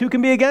for us, who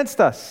can be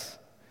against us?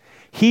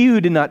 He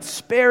who did not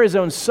spare his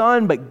own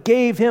Son, but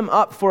gave him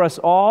up for us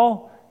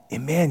all,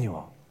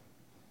 Emmanuel.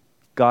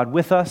 God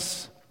with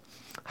us,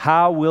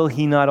 how will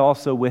he not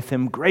also with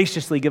him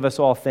graciously give us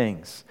all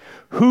things?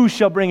 Who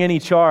shall bring any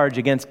charge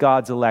against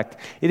God's elect?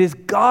 It is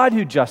God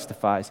who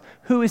justifies.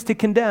 Who is to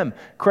condemn?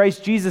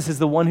 Christ Jesus is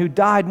the one who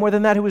died, more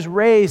than that, who was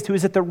raised, who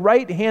is at the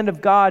right hand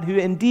of God, who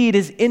indeed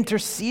is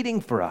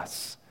interceding for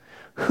us.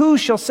 Who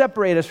shall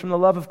separate us from the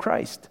love of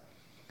Christ?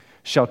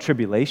 Shall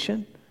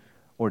tribulation,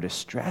 or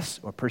distress,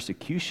 or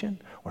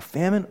persecution, or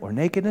famine, or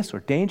nakedness,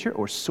 or danger,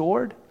 or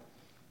sword?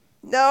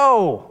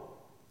 No!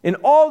 In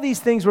all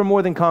these things we're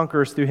more than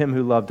conquerors through him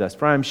who loved us.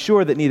 For I am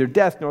sure that neither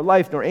death, nor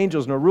life, nor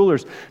angels, nor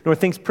rulers, nor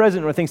things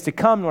present, nor things to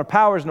come, nor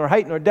powers, nor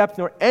height, nor depth,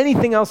 nor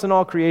anything else in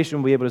all creation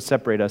will be able to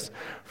separate us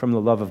from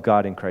the love of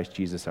God in Christ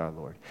Jesus our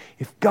Lord.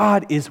 If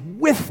God is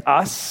with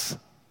us,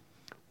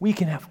 we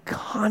can have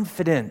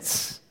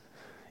confidence,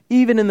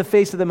 even in the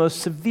face of the most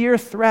severe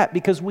threat,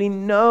 because we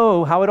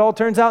know how it all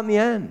turns out in the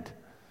end.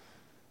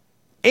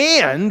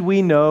 And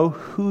we know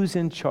who's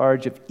in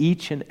charge of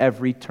each and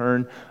every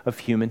turn of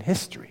human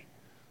history.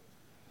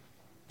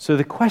 So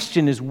the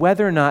question is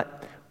whether or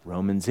not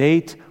Romans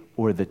 8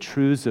 or the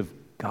truths of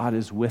God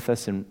is with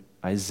us in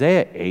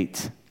Isaiah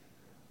 8,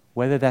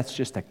 whether that's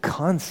just a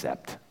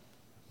concept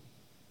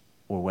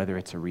or whether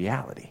it's a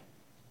reality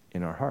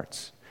in our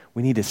hearts.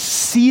 We need to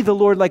see the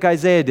Lord like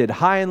Isaiah did,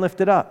 high and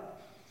lifted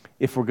up,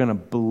 if we're going to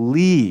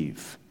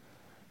believe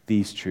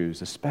these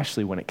truths,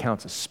 especially when it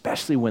counts,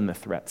 especially when the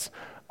threats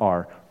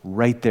are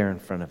right there in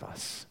front of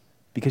us.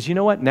 Because you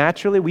know what?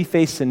 Naturally, we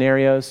face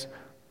scenarios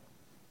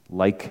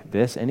like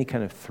this, any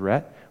kind of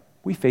threat,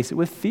 we face it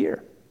with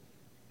fear.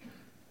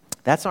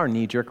 That's our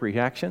knee-jerk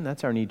reaction.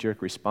 That's our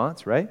knee-jerk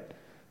response, right?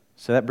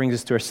 So that brings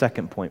us to our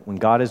second point. When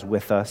God is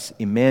with us,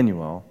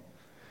 Emmanuel,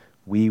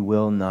 we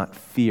will not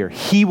fear.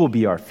 He will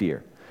be our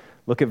fear.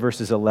 Look at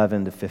verses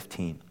 11 to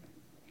 15.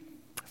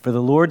 For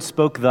the Lord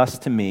spoke thus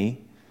to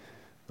me,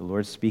 the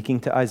Lord speaking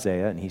to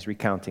Isaiah, and he's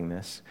recounting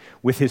this,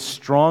 with his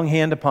strong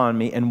hand upon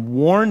me, and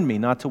warned me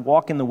not to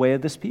walk in the way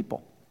of this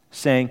people,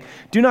 saying,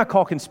 do not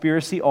call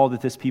conspiracy all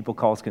that this people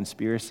calls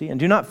conspiracy, and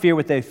do not fear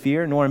what they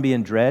fear, nor be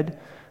in dread,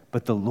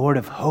 but the Lord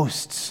of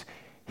hosts,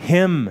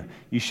 him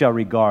you shall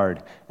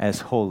regard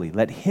as holy.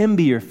 Let him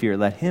be your fear,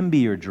 let him be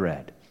your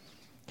dread.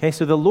 Okay,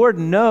 so the Lord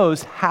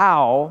knows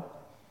how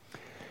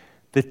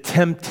the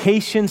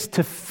temptations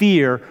to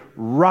fear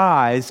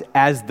rise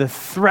as the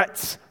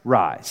threats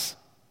rise.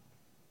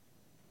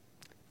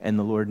 And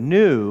the Lord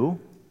knew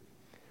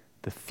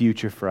the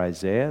future for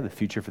Isaiah, the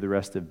future for the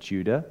rest of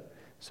Judah.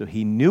 So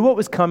he knew what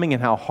was coming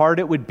and how hard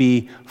it would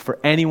be for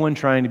anyone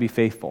trying to be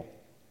faithful,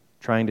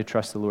 trying to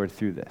trust the Lord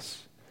through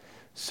this.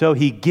 So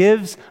he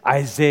gives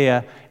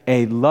Isaiah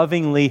a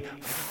lovingly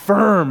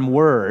firm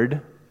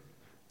word,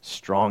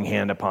 strong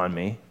hand upon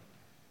me.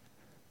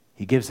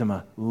 He gives him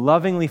a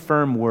lovingly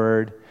firm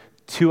word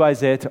to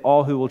Isaiah, to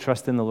all who will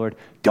trust in the Lord.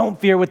 Don't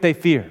fear what they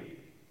fear.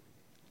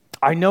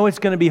 I know it's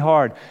going to be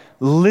hard.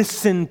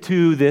 Listen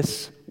to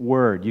this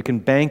word. You can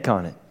bank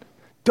on it.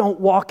 Don't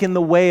walk in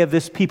the way of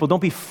this people.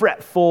 Don't be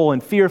fretful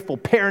and fearful,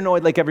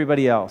 paranoid like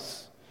everybody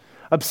else,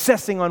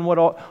 obsessing on what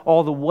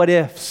all the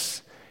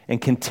what-ifs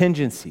and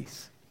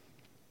contingencies.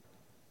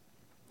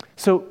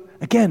 So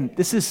again,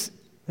 there's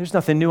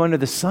nothing new under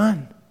the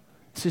sun.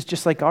 This is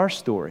just like our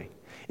story.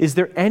 Is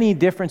there any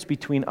difference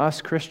between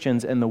us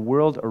Christians and the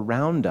world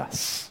around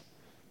us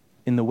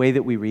in the way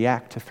that we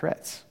react to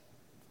threats?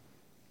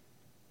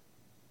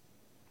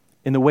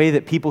 In the way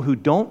that people who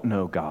don't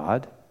know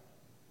God,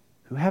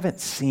 who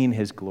haven't seen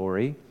his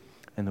glory,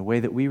 and the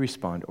way that we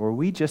respond? Or are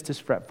we just as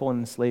fretful and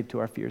enslaved to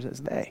our fears as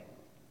they?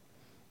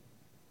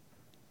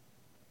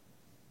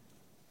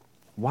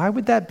 Why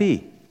would that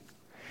be?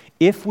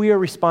 If we are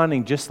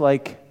responding just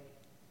like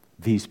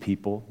these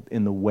people,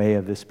 in the way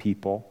of this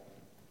people,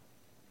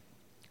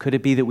 could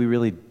it be that we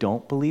really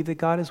don't believe that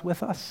God is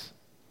with us?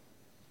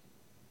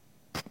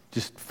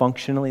 Just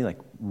functionally, like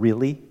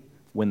really,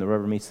 when the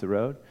rubber meets the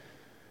road?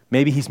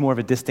 Maybe he's more of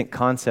a distant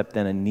concept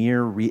than a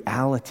near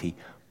reality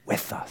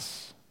with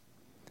us.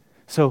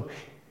 So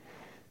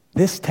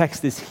this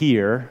text is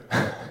here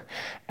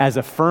as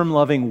a firm,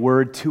 loving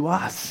word to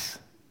us.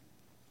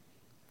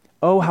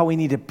 Oh, how we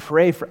need to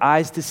pray for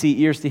eyes to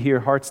see, ears to hear,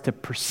 hearts to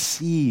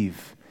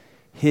perceive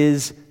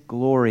his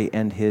glory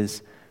and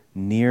his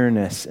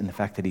nearness and the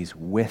fact that he's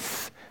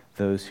with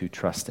those who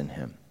trust in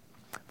him.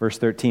 Verse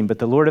 13, but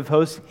the Lord of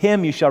hosts,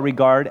 him you shall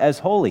regard as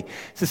holy.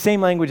 It's the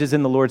same language as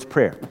in the Lord's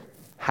Prayer.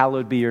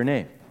 Hallowed be your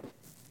name.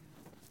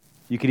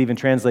 You could even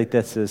translate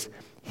this as,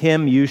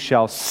 him you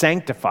shall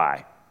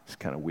sanctify. It's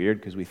kind of weird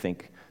because we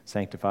think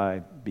sanctify,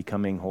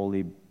 becoming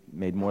holy,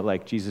 made more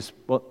like Jesus.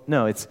 Well,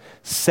 no, it's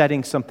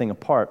setting something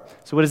apart.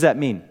 So what does that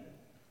mean?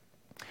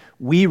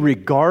 We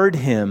regard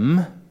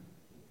him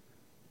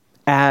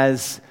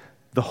as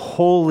the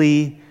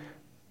holy,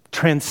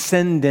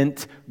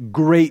 transcendent,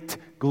 great,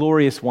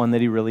 glorious one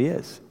that he really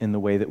is in the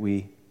way that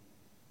we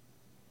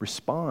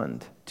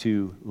respond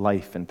to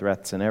life and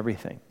threats and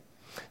everything.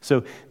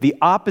 So the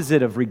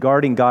opposite of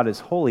regarding God as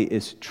holy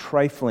is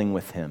trifling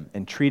with him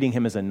and treating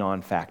him as a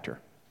non-factor,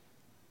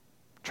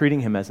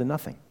 treating him as a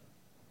nothing.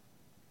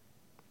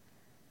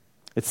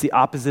 It's the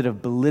opposite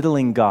of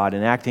belittling God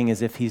and acting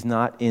as if he's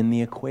not in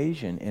the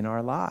equation in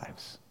our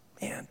lives.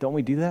 Man, don't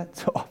we do that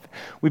so often?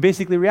 We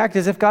basically react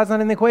as if God's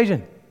not in the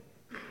equation.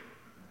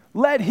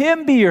 Let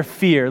him be your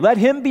fear. Let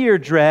him be your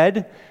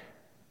dread,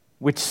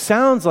 which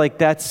sounds like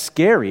that's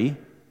scary.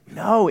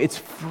 No, it's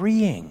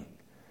freeing.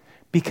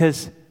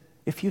 Because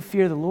if you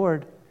fear the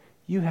Lord,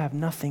 you have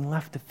nothing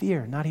left to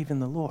fear, not even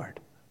the Lord.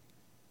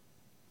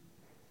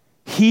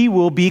 He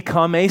will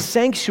become a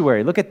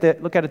sanctuary. Look at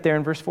it there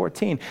in verse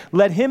 14.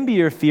 Let him be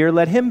your fear,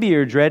 let him be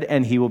your dread,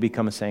 and he will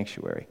become a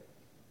sanctuary.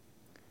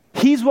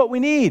 He's what we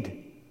need.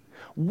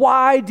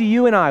 Why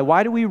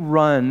do we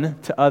run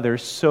to other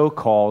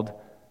so-called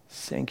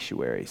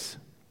sanctuaries,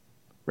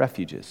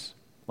 refuges,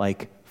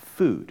 like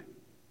food?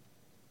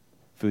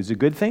 Food's a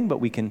good thing, but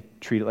we can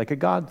treat it like a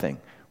God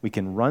thing. We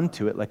can run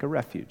to it like a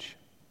refuge,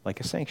 like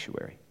a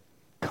sanctuary.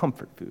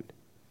 Comfort food.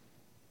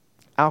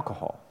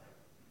 Alcohol.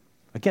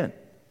 Again,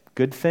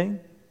 good thing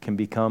can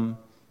become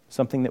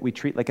something that we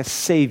treat like a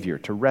savior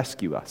to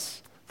rescue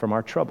us from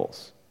our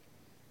troubles.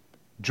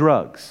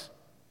 Drugs,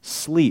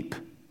 sleep,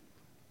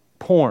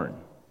 porn,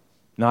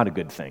 not a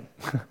good thing.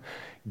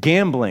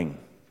 Gambling,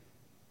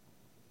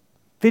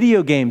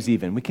 video games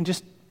even. We can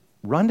just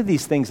run to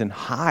these things and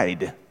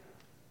hide.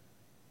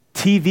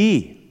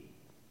 TV,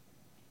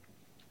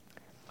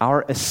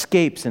 our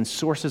escapes and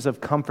sources of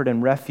comfort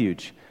and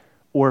refuge.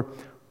 Or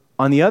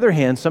on the other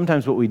hand,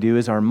 sometimes what we do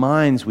is our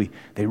minds,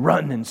 they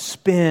run and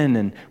spin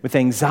and with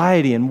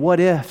anxiety and what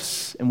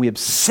ifs, and we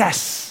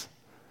obsess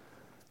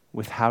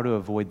with how to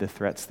avoid the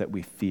threats that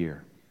we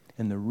fear.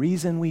 And the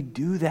reason we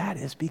do that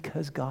is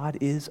because God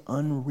is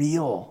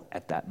unreal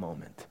at that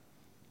moment.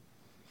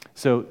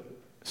 So,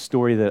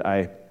 story that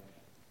I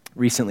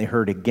recently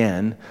heard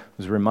again,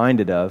 was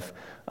reminded of.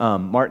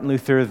 Martin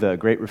Luther, the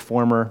great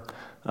reformer,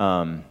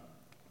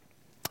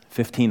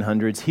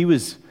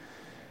 1500s,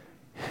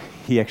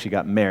 he actually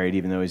got married,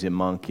 even though he's a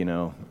monk,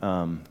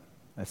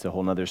 that's a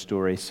whole other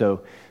story.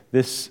 So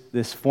this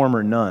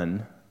former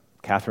nun,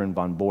 Catherine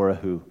von Bora,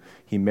 who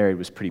he married,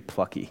 was pretty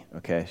plucky,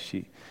 okay?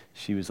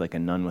 She was like a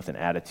nun with an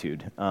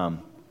attitude.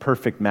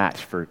 Perfect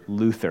match for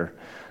Luther.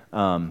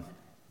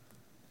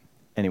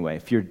 Anyway,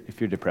 if you're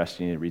depressed,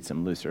 you need to read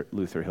some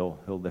Luther. He'll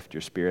lift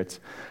your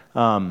spirits.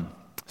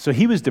 So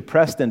he was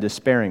depressed and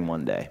despairing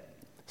one day.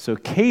 So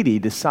Katie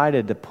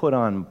decided to put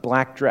on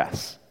black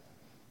dress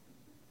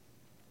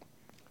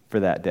for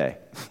that day.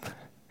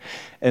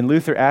 And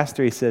Luther asked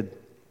her, he said,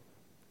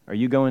 "Are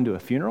you going to a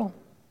funeral?"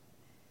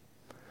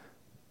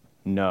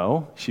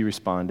 "No," she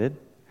responded.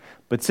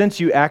 "But since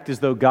you act as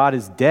though God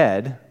is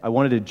dead, I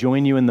wanted to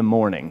join you in the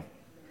mourning."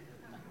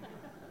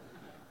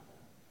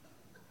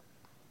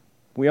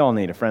 We all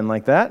need a friend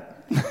like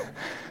that.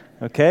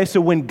 Okay, so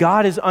when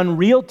God is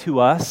unreal to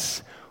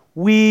us,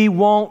 we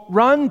won't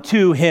run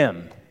to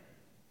Him.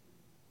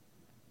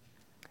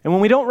 And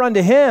when we don't run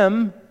to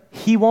Him,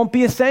 He won't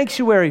be a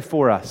sanctuary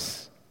for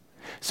us.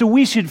 So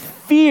we should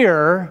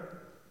fear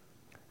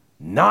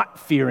not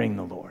fearing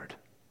the Lord.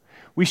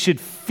 We should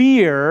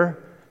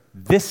fear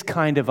this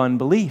kind of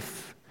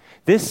unbelief.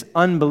 This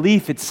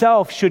unbelief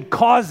itself should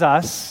cause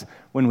us,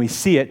 when we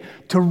see it,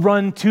 to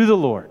run to the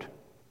Lord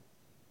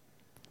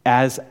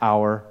as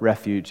our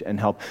refuge and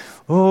help.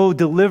 Oh,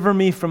 deliver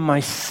me from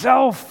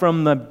myself,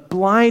 from the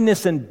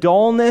blindness and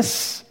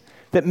dullness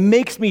that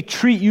makes me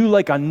treat you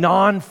like a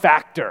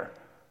non-factor,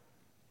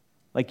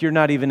 like you're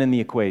not even in the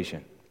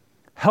equation.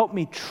 Help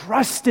me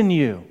trust in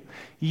you.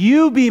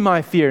 You be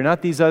my fear,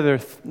 not these other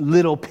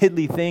little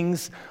piddly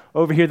things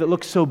over here that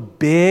look so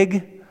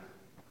big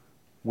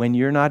when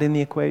you're not in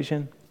the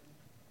equation.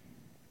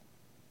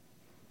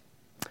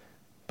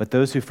 But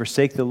those who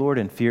forsake the Lord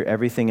and fear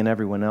everything and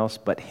everyone else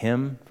but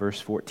Him, verse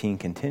 14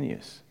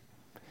 continues,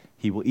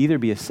 He will either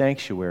be a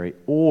sanctuary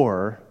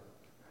or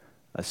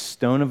a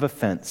stone of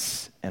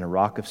offense and a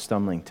rock of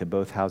stumbling to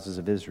both houses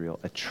of Israel,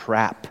 a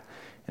trap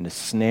and a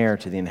snare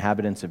to the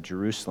inhabitants of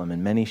Jerusalem,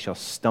 and many shall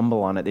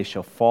stumble on it. They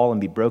shall fall and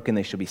be broken.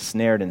 They shall be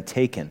snared and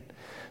taken.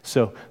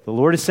 So the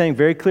Lord is saying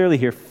very clearly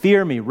here,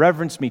 fear me,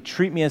 reverence me,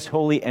 treat me as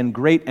holy and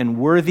great and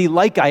worthy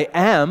like I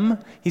am.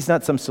 He's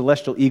not some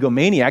celestial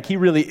egomaniac. He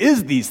really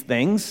is these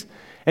things,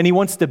 and He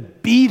wants to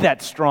be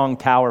that strong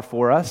tower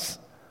for us.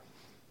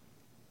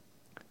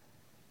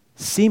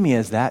 See me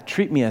as that,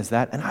 treat me as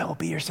that, and I will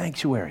be your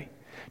sanctuary.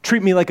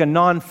 Treat me like a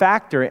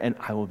non-factor, and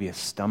I will be a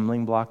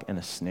stumbling block and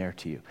a snare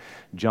to you.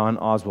 John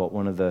Oswalt,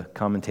 one of the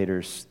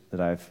commentators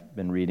that I've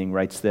been reading,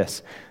 writes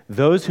this: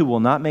 those who will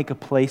not make a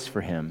place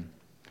for Him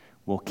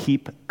will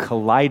keep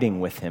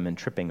colliding with Him and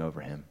tripping over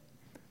Him,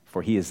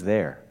 for He is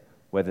there,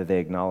 whether they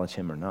acknowledge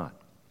Him or not.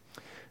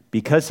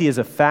 Because He is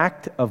a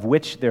fact of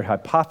which their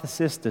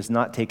hypothesis does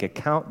not take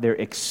account, their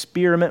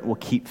experiment will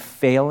keep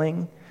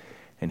failing,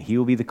 and He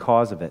will be the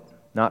cause of it.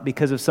 Not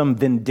because of some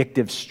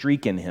vindictive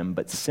streak in Him,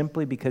 but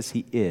simply because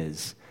He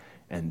is,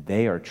 and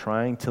they are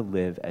trying to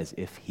live as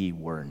if He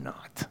were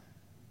not.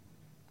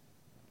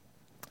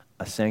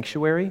 A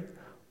sanctuary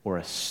or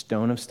a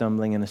stone of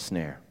stumbling and a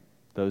snare.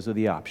 Those are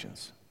the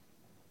options.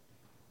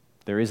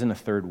 There isn't a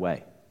third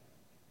way.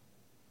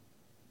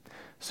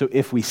 So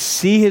if we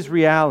see His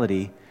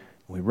reality,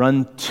 we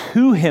run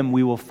to Him,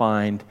 we will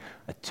find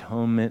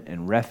atonement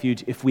and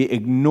refuge. If we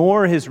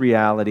ignore His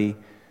reality,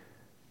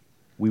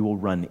 we will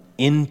run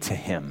into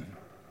Him,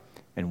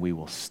 and we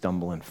will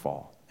stumble and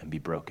fall and be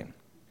broken.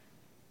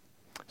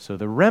 So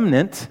the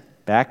remnant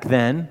back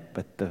then,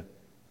 but the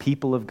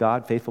people of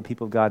God, faithful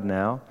people of God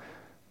now,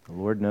 the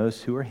Lord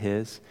knows who are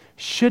His,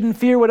 shouldn't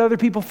fear what other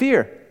people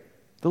fear.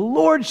 The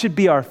Lord should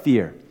be our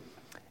fear.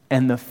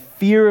 And the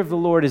fear of the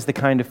Lord is the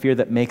kind of fear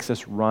that makes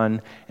us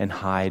run and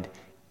hide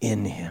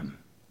in Him,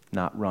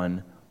 not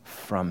run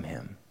from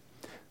Him.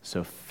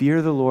 So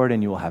fear the Lord,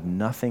 and you will have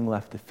nothing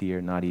left to fear,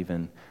 not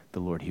even the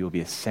Lord. He will be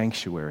a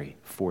sanctuary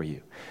for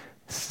you.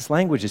 This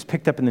language is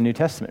picked up in the New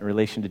Testament in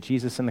relation to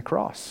Jesus and the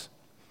cross.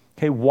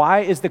 Okay,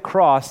 why is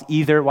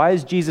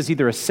Jesus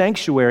either a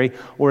sanctuary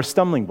or a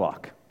stumbling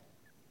block?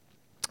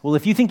 Well,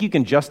 if you think you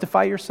can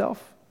justify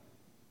yourself,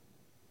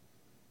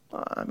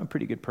 I'm a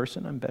pretty good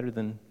person, I'm better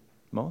than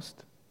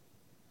most.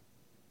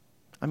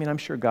 I'm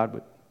sure God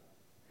would.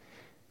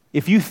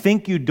 If you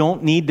think you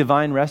don't need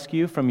divine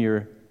rescue from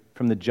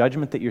the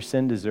judgment that your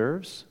sin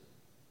deserves,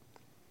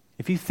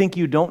 if you think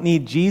you don't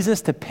need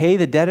Jesus to pay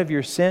the debt of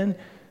your sin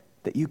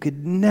that you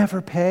could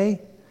never pay,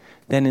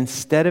 then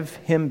instead of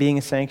Him being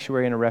a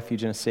sanctuary and a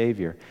refuge and a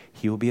savior,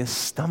 He will be a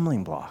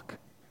stumbling block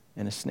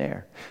and a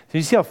snare. So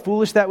you see how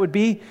foolish that would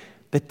be?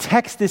 The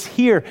text is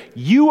here.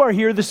 You are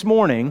here this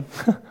morning.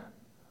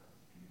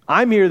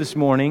 I'm here this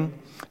morning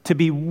to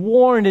be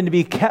warned and to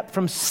be kept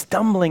from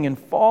stumbling and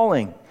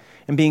falling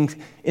and being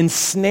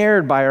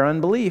ensnared by our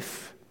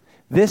unbelief.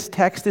 This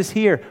text is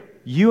here.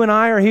 You and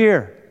I are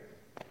here,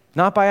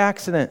 not by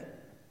accident.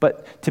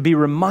 but to be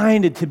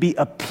reminded, to be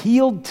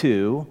appealed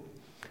to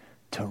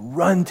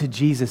run to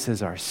Jesus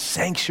as our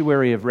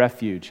sanctuary of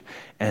refuge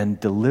and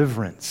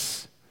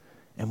deliverance.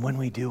 And when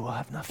we do, we'll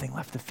have nothing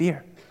left to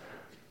fear.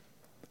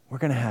 We're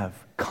going to have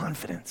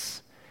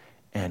confidence,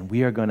 and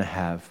we are going to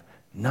have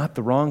not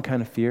the wrong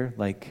kind of fear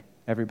like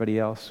everybody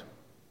else.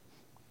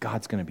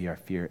 God's going to be our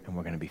fear, and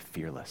we're going to be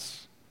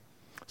fearless.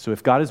 So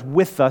if God is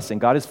with us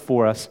and God is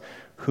for us,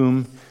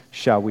 whom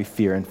shall we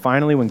fear? And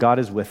finally, when God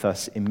is with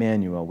us,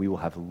 Emmanuel, we will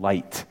have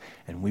light,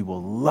 and we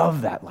will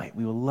love that light.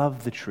 We will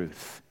love the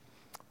truth.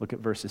 Look at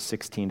verses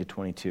 16 to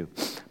 22.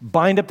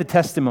 Bind up the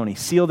testimony,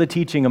 seal the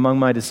teaching among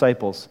my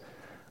disciples.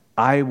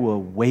 I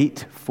will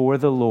wait for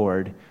the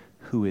Lord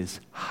who is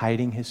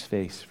hiding his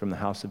face from the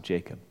house of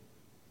Jacob.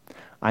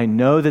 I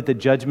know that the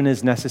judgment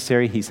is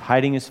necessary. He's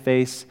hiding his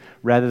face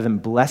rather than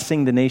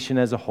blessing the nation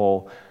as a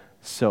whole.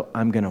 So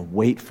I'm going to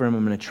wait for him.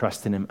 I'm going to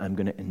trust in him. I'm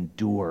going to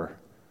endure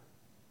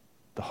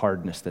the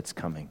hardness that's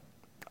coming.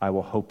 I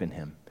will hope in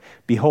him.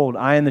 Behold,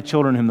 I and the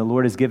children whom the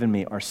Lord has given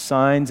me are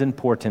signs and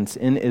portents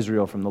in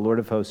Israel from the Lord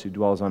of hosts who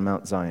dwells on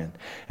Mount Zion.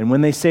 And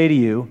when they say to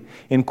you,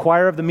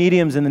 inquire of the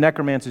mediums and the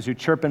necromancers who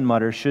chirp and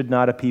mutter, should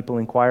not a people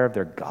inquire of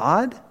their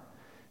God?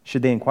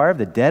 Should they inquire of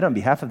the dead on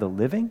behalf of the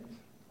living?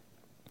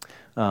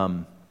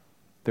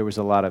 There was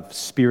a lot of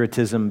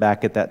spiritism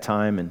back at that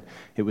time, and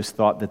it was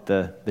thought that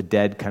the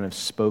dead kind of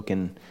spoke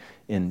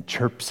in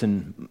chirps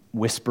and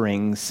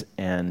whisperings,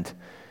 and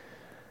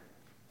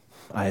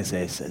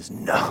Isaiah says,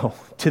 no,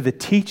 to the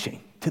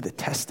teaching, to the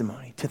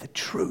testimony, to the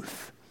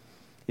truth.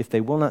 If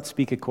they will not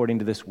speak according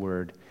to this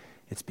word,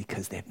 it's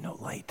because they have no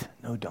light,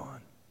 no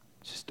dawn.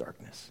 It's just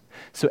darkness.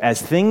 So as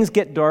things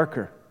get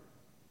darker,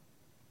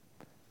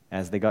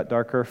 as they got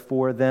darker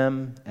for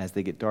them, as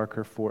they get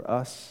darker for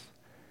us,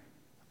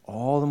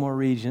 all the more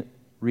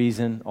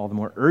reason, all the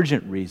more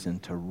urgent reason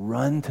to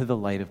run to the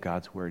light of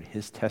God's word,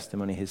 his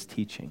testimony, his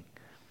teaching.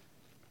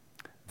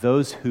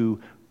 Those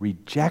who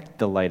reject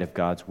the light of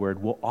God's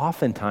word will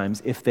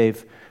oftentimes, if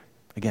they've,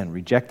 again,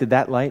 rejected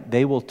that light,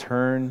 they will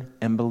turn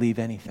and believe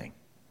anything.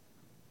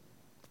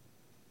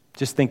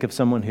 Just think of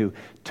someone who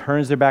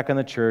turns their back on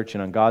the church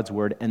and on God's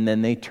word, and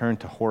then they turn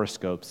to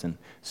horoscopes and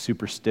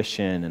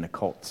superstition and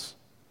occults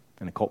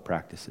and occult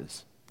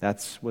practices.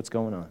 That's what's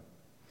going on.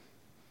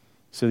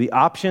 So the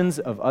options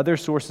of other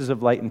sources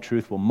of light and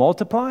truth will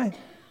multiply,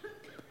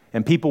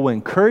 and people will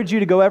encourage you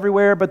to go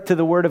everywhere but to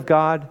the word of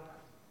God,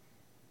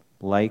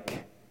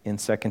 like in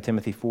 2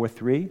 Timothy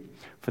 4:3,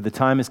 for the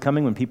time is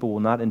coming when people will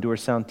not endure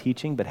sound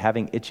teaching, but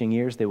having itching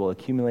ears, they will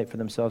accumulate for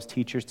themselves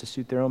teachers to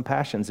suit their own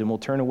passions and will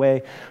turn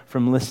away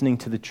from listening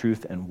to the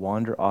truth and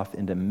wander off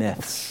into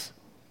myths,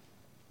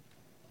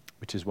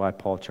 which is why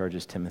Paul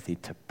charges Timothy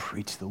to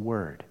preach the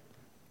word.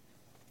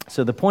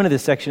 So the point of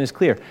this section is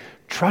clear.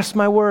 Trust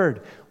my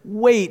word,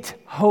 wait,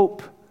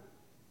 hope,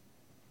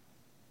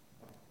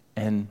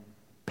 and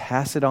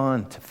pass it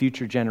on to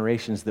future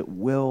generations that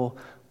will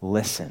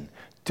listen.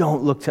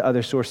 Don't look to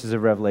other sources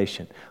of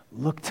revelation.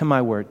 Look to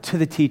my word, to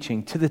the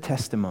teaching, to the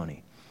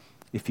testimony.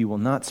 If you will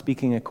not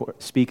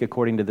speak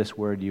according to this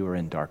word, you are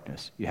in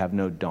darkness. You have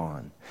no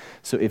dawn.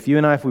 So if you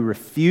and I, if we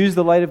refuse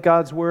the light of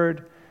God's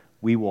word,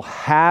 we will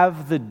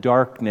have the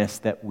darkness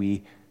that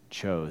we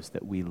chose,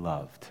 that we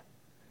loved.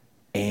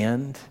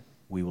 And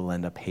we will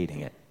end up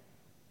hating it.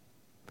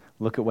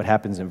 Look at what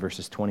happens in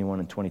verses 21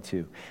 and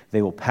 22.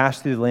 They will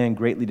pass through the land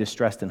greatly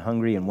distressed and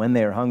hungry, and when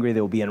they are hungry,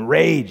 they will be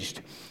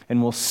enraged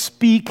and will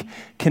speak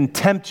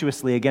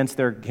contemptuously against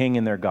their king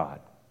and their God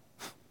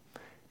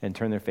and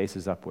turn their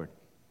faces upward.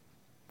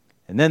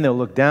 And then they'll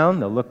look down,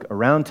 they'll look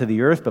around to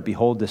the earth, but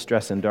behold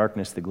distress and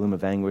darkness, the gloom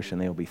of anguish,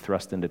 and they will be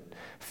thrust into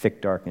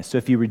thick darkness. So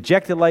if you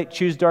reject the light,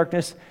 choose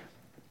darkness.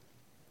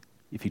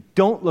 If you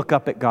don't look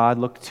up at God,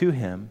 look to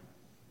him,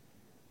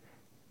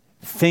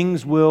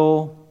 things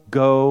will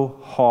go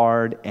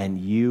hard and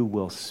you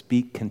will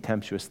speak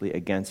contemptuously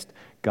against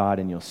God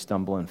and you'll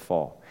stumble and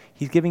fall.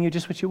 He's giving you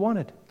just what you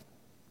wanted,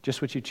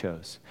 just what you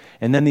chose.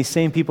 And then these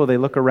same people, they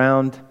look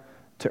around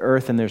to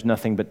earth and there's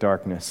nothing but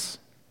darkness.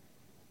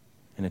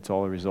 And it's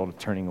all a result of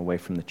turning away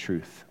from the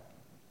truth.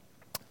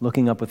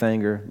 Looking up with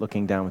anger,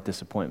 looking down with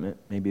disappointment.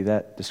 Maybe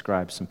that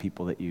describes some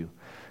people that you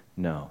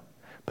know.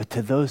 But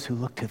to those who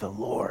look to the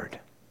Lord,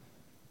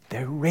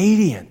 they're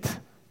radiant.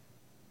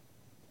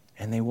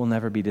 And they will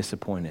never be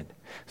disappointed.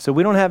 So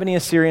we don't have any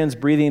Assyrians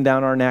breathing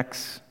down our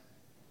necks.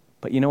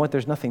 But you know what?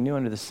 There's nothing new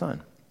under the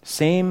sun.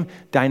 Same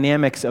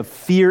dynamics of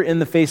fear in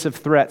the face of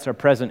threats are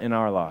present in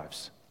our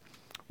lives.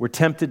 We're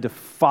tempted to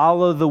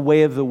follow the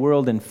way of the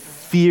world and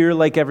fear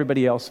like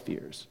everybody else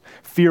fears.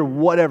 Fear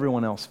what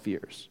everyone else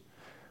fears.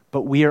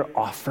 But we are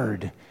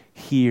offered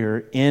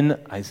here in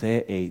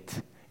Isaiah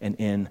 8 and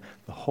in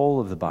the whole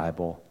of the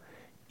Bible,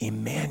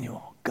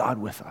 Emmanuel, God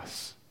with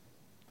us,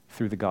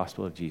 through the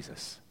gospel of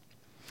Jesus.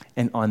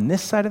 And on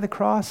this side of the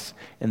cross,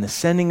 in the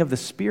sending of the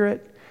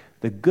Spirit,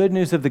 the good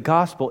news of the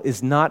gospel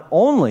is not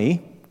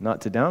only,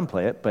 not to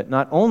downplay it, but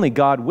not only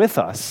God with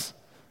us,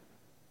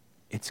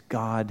 it's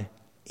God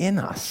in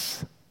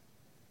us.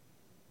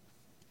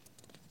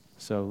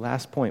 So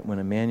last point, when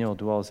Emmanuel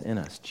dwells in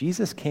us.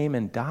 Jesus came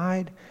and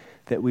died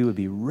that we would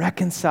be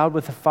reconciled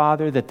with the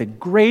Father, that the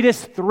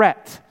greatest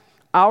threat,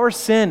 our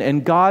sin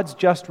and God's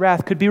just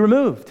wrath, could be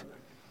removed.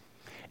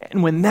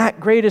 And when that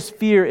greatest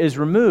fear is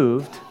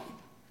removed,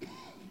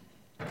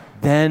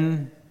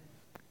 then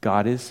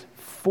God is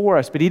for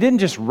us. But he didn't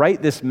just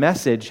write this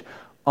message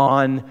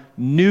on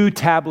new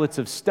tablets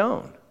of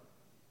stone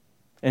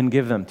and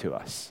give them to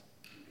us.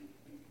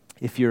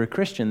 If you're a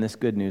Christian, this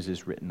good news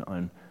is written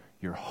on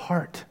your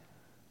heart.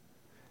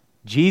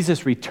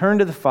 Jesus returned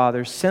to the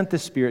Father, sent the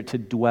Spirit to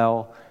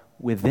dwell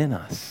within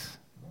us.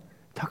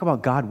 Talk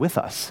about God with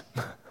us.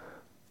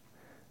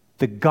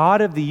 The God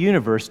of the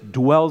universe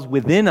dwells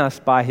within us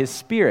by his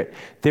Spirit.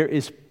 There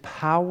is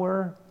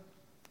power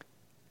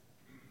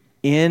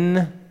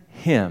in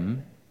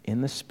him,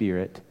 in the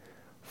Spirit,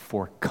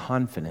 for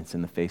confidence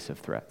in the face of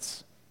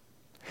threats.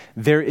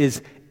 There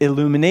is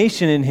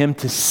illumination in him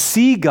to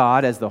see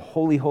God as the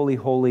holy, holy,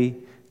 holy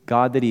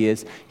God that he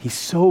is. He's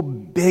so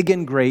big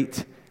and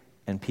great,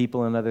 and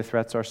people and other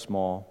threats are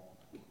small.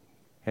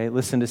 Okay,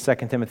 listen to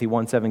 2 Timothy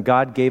 1:7.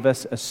 God gave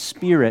us a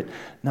spirit,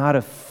 not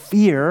of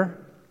fear,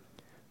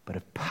 but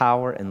of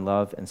power and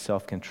love and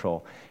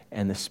self-control.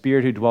 And the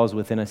Spirit who dwells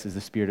within us is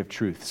the Spirit of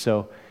truth.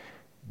 So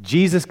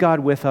Jesus,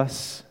 God with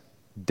us,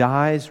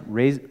 dies,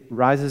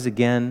 rises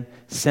again,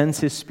 sends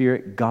his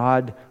Spirit,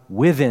 God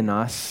within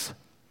us,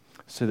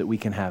 so that we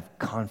can have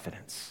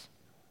confidence,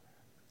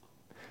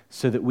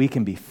 so that we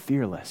can be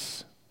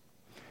fearless,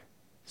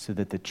 so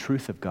that the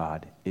truth of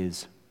God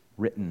is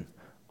written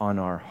on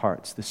our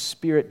hearts. The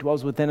Spirit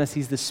dwells within us.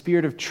 He's the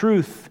Spirit of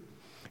truth.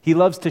 He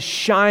loves to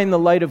shine the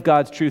light of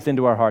God's truth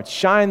into our hearts,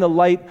 shine the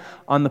light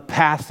on the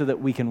path so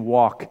that we can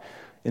walk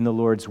in the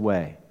Lord's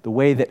way, the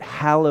way that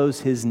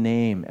hallows his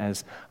name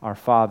as our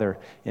Father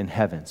in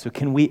heaven. So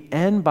can we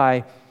end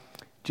by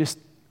just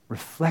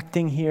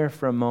reflecting here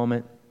for a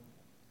moment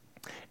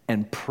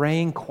and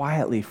praying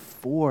quietly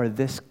for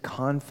this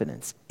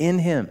confidence in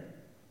him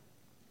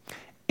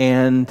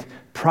and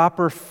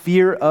proper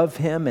fear of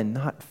him and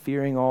not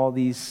fearing all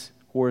these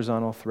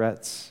horizontal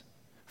threats,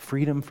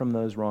 freedom from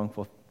those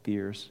wrongful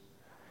fears,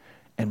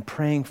 and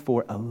praying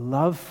for a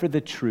love for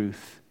the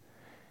truth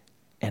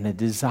and a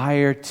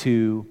desire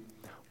to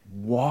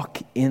walk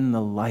in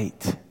the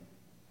light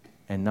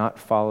and not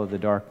follow the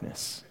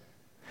darkness.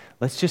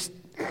 Let's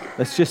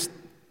just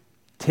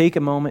take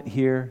a moment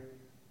here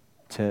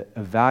to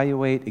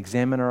evaluate,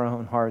 examine our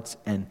own hearts,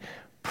 and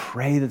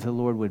pray that the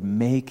Lord would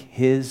make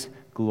his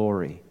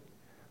glory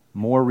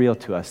more real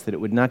to us, that it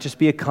would not just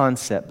be a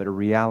concept, but a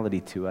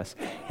reality to us,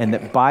 and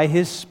that by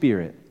his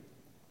Spirit,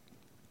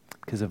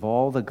 because of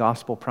all the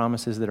gospel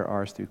promises that are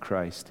ours through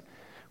Christ,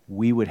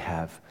 we would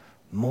have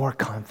more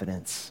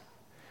confidence,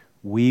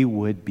 we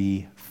would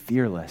be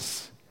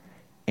fearless,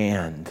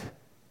 and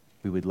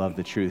we would love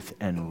the truth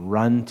and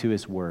run to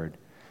his word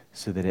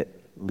so that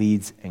it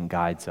leads and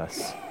guides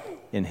us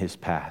in his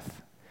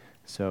path.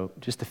 So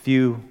just a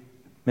few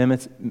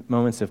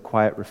moments of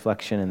quiet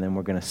reflection, and then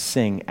we're going to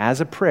sing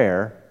as a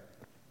prayer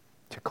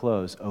to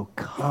close. Oh,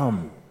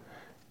 come,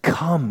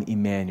 come,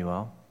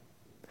 Emmanuel.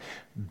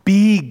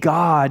 Be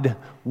God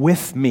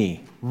with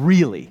me,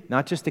 really.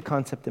 Not just a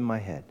concept in my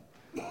head,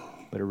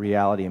 but a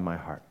reality in my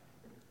heart.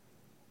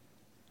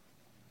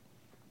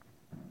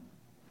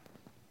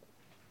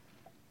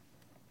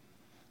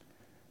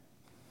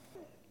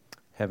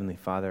 Heavenly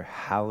Father,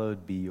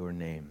 hallowed be your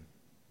name.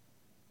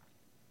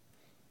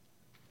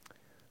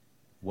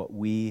 What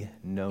we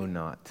know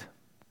not,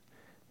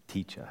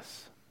 teach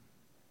us.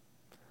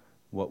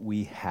 What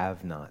we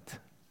have not,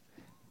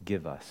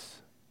 give us.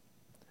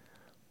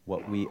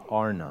 What we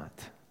are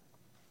not,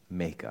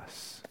 make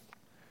us.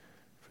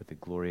 For the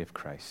glory of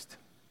Christ.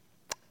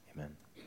 Amen.